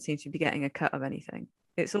Andy doesn't seem to be getting a cut of anything.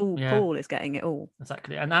 It's all Paul is getting it all.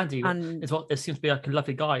 Exactly, and Andy is what it seems to be, like a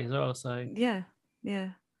lovely guy as well. So yeah.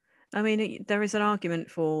 I mean, there is an argument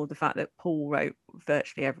for the fact that Paul wrote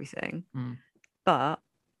virtually everything, but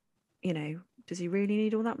does he really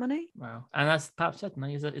need all that money? Wow. And as Pap said,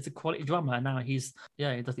 he's a quality drummer, and now he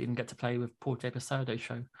doesn't even get to play with Paul Draper's Sourdough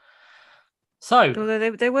Show. So,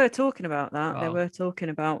 although they were talking about that, they were talking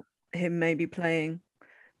about him maybe playing,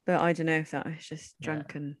 but I don't know if that was just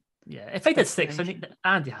drunken. Yeah, if they did 6, I think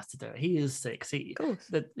Andy has to do it. He is 6. Of course.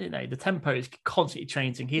 The tempo is constantly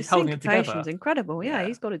changing. He's holding it together. Syncopation's incredible. Yeah,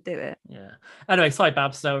 he's got to do it. Yeah. Anyway, sorry,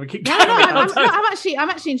 Babs. So we keep. I'm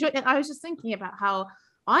actually enjoying it. I was just thinking about how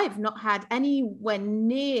I've not had anywhere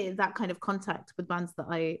near that kind of contact with bands that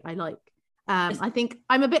I like. I think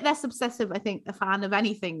I'm a bit less obsessive. I think a fan of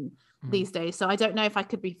anything these days. So I don't know if I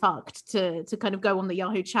could be fucked to kind of go on the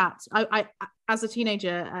Yahoo chat. I as a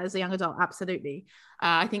teenager, as a young adult, absolutely.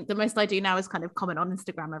 I think the most I do now is kind of comment on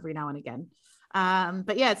Instagram every now and again.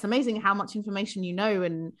 But yeah, it's amazing how much information you know,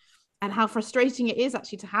 and how frustrating it is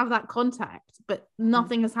actually to have that contact, but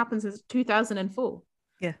nothing has happened since 2004.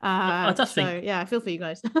 Yeah, I just think. Yeah, I feel for you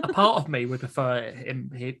guys. A part of me would prefer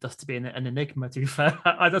him just to be an enigma. To be fair,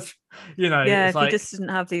 I just, if he just didn't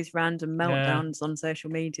have these random meltdowns on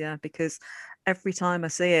social media, because every time I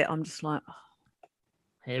see it, I'm just like,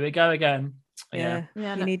 here we go again. Yeah,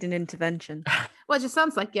 you need an intervention. Well, it just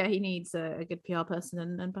sounds like he needs a good PR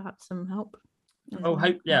person and perhaps some help. I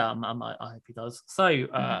hope he does.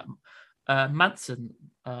 So, Manson,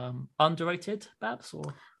 underrated, Babs,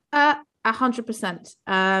 or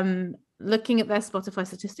 100%. Looking at their Spotify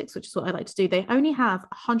statistics, which is what I like to do, they only have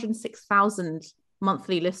 106,000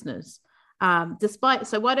 monthly listeners. So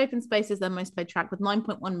Wide Open Space is their most played track with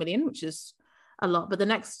 9.1 million, which is a lot. But the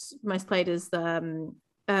next most played is the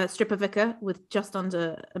Stripper Vicar with just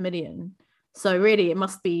under 1 million. So really, it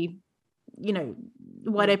must be,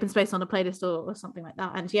 Wide Open Space on a playlist or something like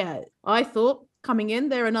that. And I thought coming in,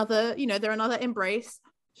 they're another Embrace.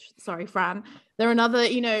 sorry, Fran. They're another,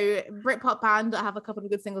 Britpop band that have a couple of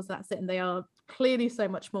good singles, and that's it. And they are clearly so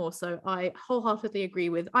much more. So I wholeheartedly agree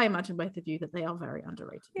with, I imagine both of you, that they are very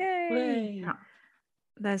underrated. Yay! Yeah.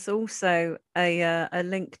 There's also a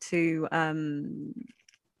link to the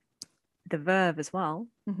Verve as well,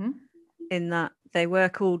 in that they were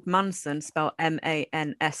called Manson, spelled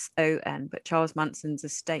Manson, but Charles Manson's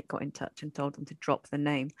estate got in touch and told them to drop the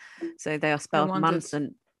name. So they are spelled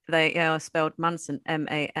Manson. They are spelled Manson,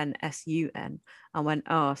 Mansun. And when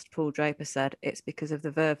asked, Paul Draper said it's because of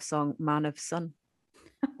the Verve song "Man of Sun."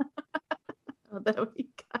 Oh, there we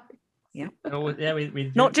go. Yeah. Oh, yeah,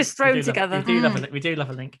 we not just thrown together. We do love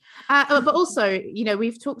a link. But also,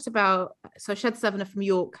 we've talked about, so Shed 7 are from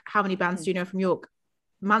York. How many bands do you know from York?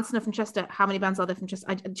 Manson are from Chester. How many bands are there from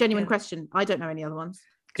Chester? Genuine question. I don't know any other ones.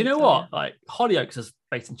 Do you know what? Like Hollyoaks is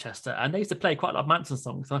based in Chester, and they used to play quite a lot of Manson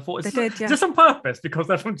songs. And I thought it's just on purpose because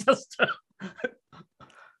they're from Chester.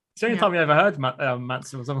 The only time we ever heard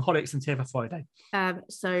Manson was on Hollyoaks and Tear for Friday.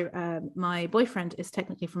 My boyfriend is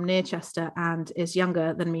technically from near Chester and is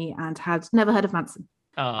younger than me and had never heard of Manson.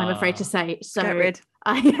 I'm afraid to say. So get rid.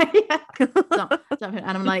 And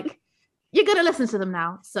I'm like, you're going to listen to them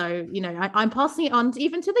now. So I'm passing it on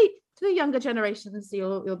even to the younger generations.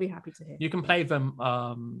 You'll be happy to hear. You can play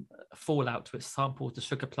them Fallout, which samples the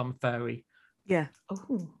Sugar Plum Fairy. Yeah.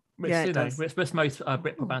 Oh. Which, which most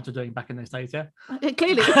Britpop bands were doing back in those days, yeah.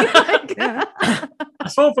 Clearly. I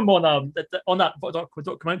saw them on that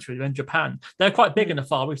documentary in Japan. They're quite big in the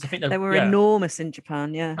Far East. I think they were enormous in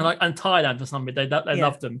Japan, yeah. And Thailand for some reason, they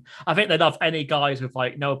loved them. I think they loved any guys with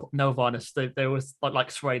like Nirvana. They was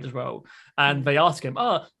like Suede as well. And they asked him,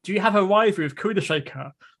 do you have a rivalry with Kula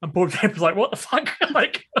Shaker? And Paul James was like, what the fuck?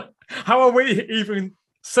 Like, how are we even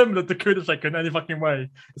similar to Kula Shaker in any fucking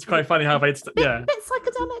way? It's quite funny how they bit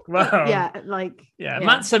psychedelic. Wow.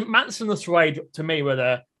 Manson and Suede to me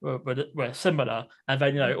were similar, and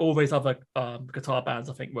then all these other guitar bands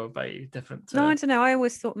I think were very different. No, I don't know. I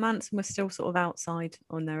always thought Manson was still sort of outside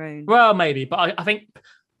on their own. Well, maybe, but I think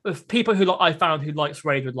with people who I found who liked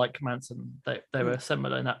Suede would like Manson, they were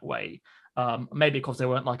similar in that way. Maybe because they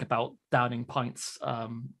weren't like about downing pints.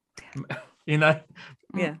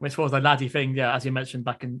 Which was a laddie thing, as you mentioned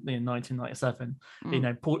back in 1997.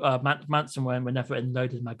 Manson were never in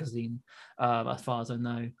Loaded magazine, as far as I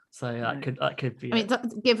know. So that could be. I mean,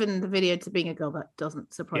 given the video to being a girl, that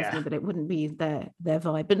doesn't surprise me that it wouldn't be their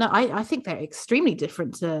vibe. But no, I think they're extremely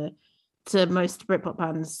different to most Britpop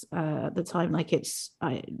bands at the time. Like this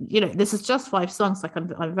is just 5 songs. Like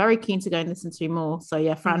I'm very keen to go and listen to more. So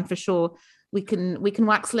yeah, Fran, for sure, we can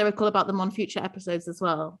wax lyrical about them on future episodes as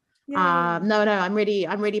well. No, I'm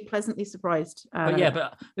really pleasantly surprised.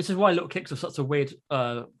 But this is why Little Kicks was such a weird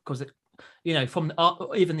because from the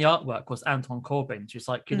art, even the artwork was Anton Corbijn. Just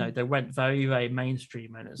like they went very, very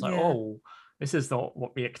mainstream, and it's like this is not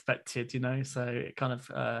what we expected. So it kind of.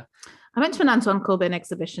 I went to an Anton Corbijn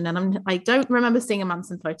exhibition, and I don't remember seeing a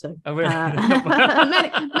Manson photo. Oh, really?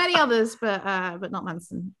 many others, but not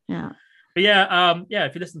Manson. Yeah. But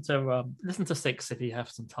if you listen to 6 if you have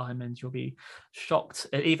some time, and you'll be shocked.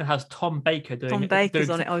 It even has Tom Baker doing. Tom Baker's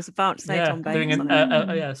on it. I was about to say Tom Baker's doing on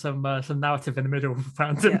it. Some narrative in the middle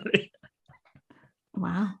randomly.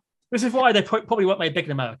 Wow. This is why they probably weren't made big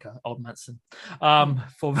in America, old Manson.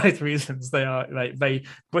 For various reasons, they are very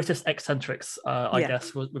British eccentrics. I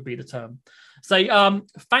guess would be the term. So,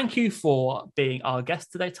 thank you for being our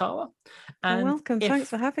guest today, Tara. And you're welcome. Thanks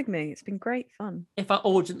for having me. It's been great fun. If our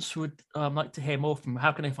audience would like to hear more from you,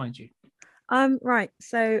 how can they find you? Right.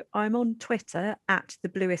 So I'm on Twitter at the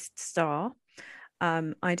Bluest Star.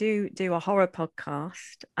 I do a horror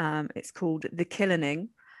podcast. It's called The Killening.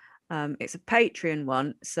 It's a Patreon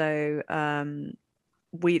one, so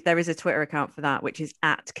there is a Twitter account for that, which is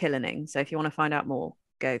at Killening. So if you want to find out more,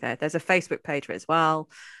 go there. There's a Facebook page for it as well,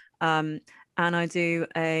 and I do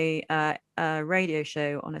a radio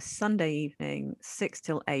show on a Sunday evening, 6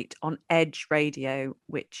 till 8 on Edge Radio,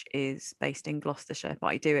 which is based in Gloucestershire, but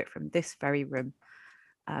I do it from this very room.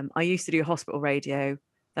 I used to do hospital radio,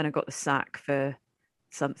 then I got the sack for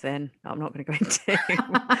something I'm not going to go into.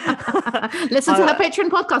 Listen to her Patreon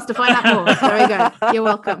podcast to find out more. There we go. You're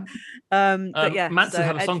welcome. But yeah, Manson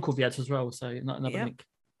have a song called The Edge as well, so another link.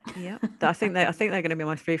 Yeah, I think they're going to be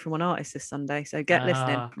my 3 from 1 artist this Sunday, so get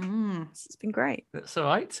listening. It's been great. That's all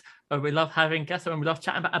right. We love having guests and we love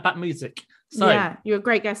chatting about music. So yeah, you're a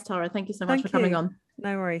great guest, Tara. Thank you so much for coming on.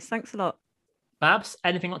 No worries. Thanks a lot. Babs,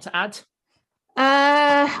 anything you want to add?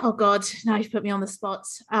 Oh God, now you've put me on the spot.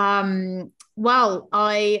 Well,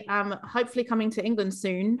 I am hopefully coming to England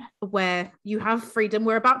soon, where you have freedom.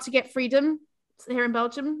 We're about to get freedom here in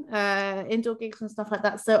Belgium, indoor gigs and stuff like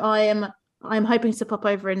that. So I am I'm hoping to pop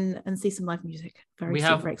over and see some live music. Very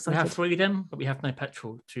excited. We have freedom, but we have no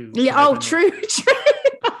petrol to. Yeah. Oh, true.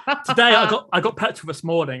 Today I got petrol this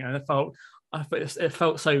morning, and it felt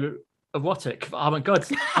so erotic. Oh my god,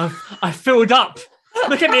 I filled up.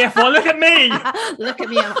 Look at me, F1. Look at me. Look at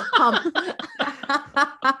me.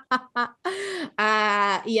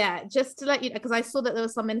 Yeah, just to let you know, because I saw that there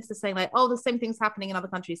was some minister saying like, "Oh, the same thing's happening in other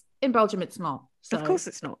countries." In Belgium, it's not. So, of course,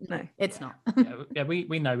 it's not. No, it's not. Yeah, we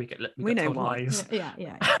know we know why. Yeah.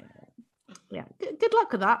 Good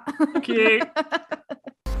luck with that. Thank you.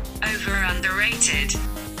 Over underrated.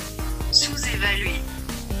 Sous-évalué.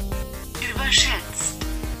 Överschätzt.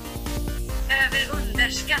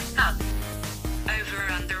 Överunderskattad.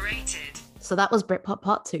 Over underrated. So that was Britpop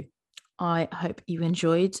Part 2. I hope you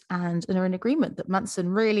enjoyed and are in agreement that Manson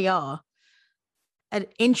really are an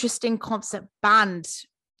interesting concept band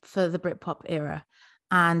for the Britpop era.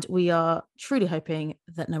 And we are truly hoping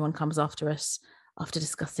that no one comes after us after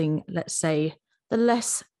discussing, let's say, the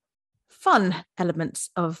less fun elements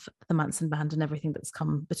of the Manson band and everything that's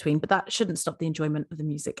come between. But that shouldn't stop the enjoyment of the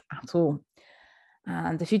music at all.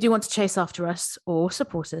 And if you do want to chase after us or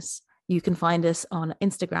support us, you can find us on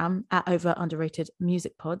Instagram at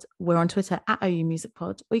overunderatedmusicpod. We're on Twitter at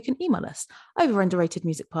OUmusicpod, or you can email us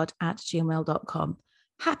overunderatedmusicpod@gmail.com.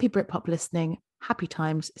 Happy Britpop listening. Happy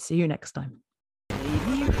times. See you next time.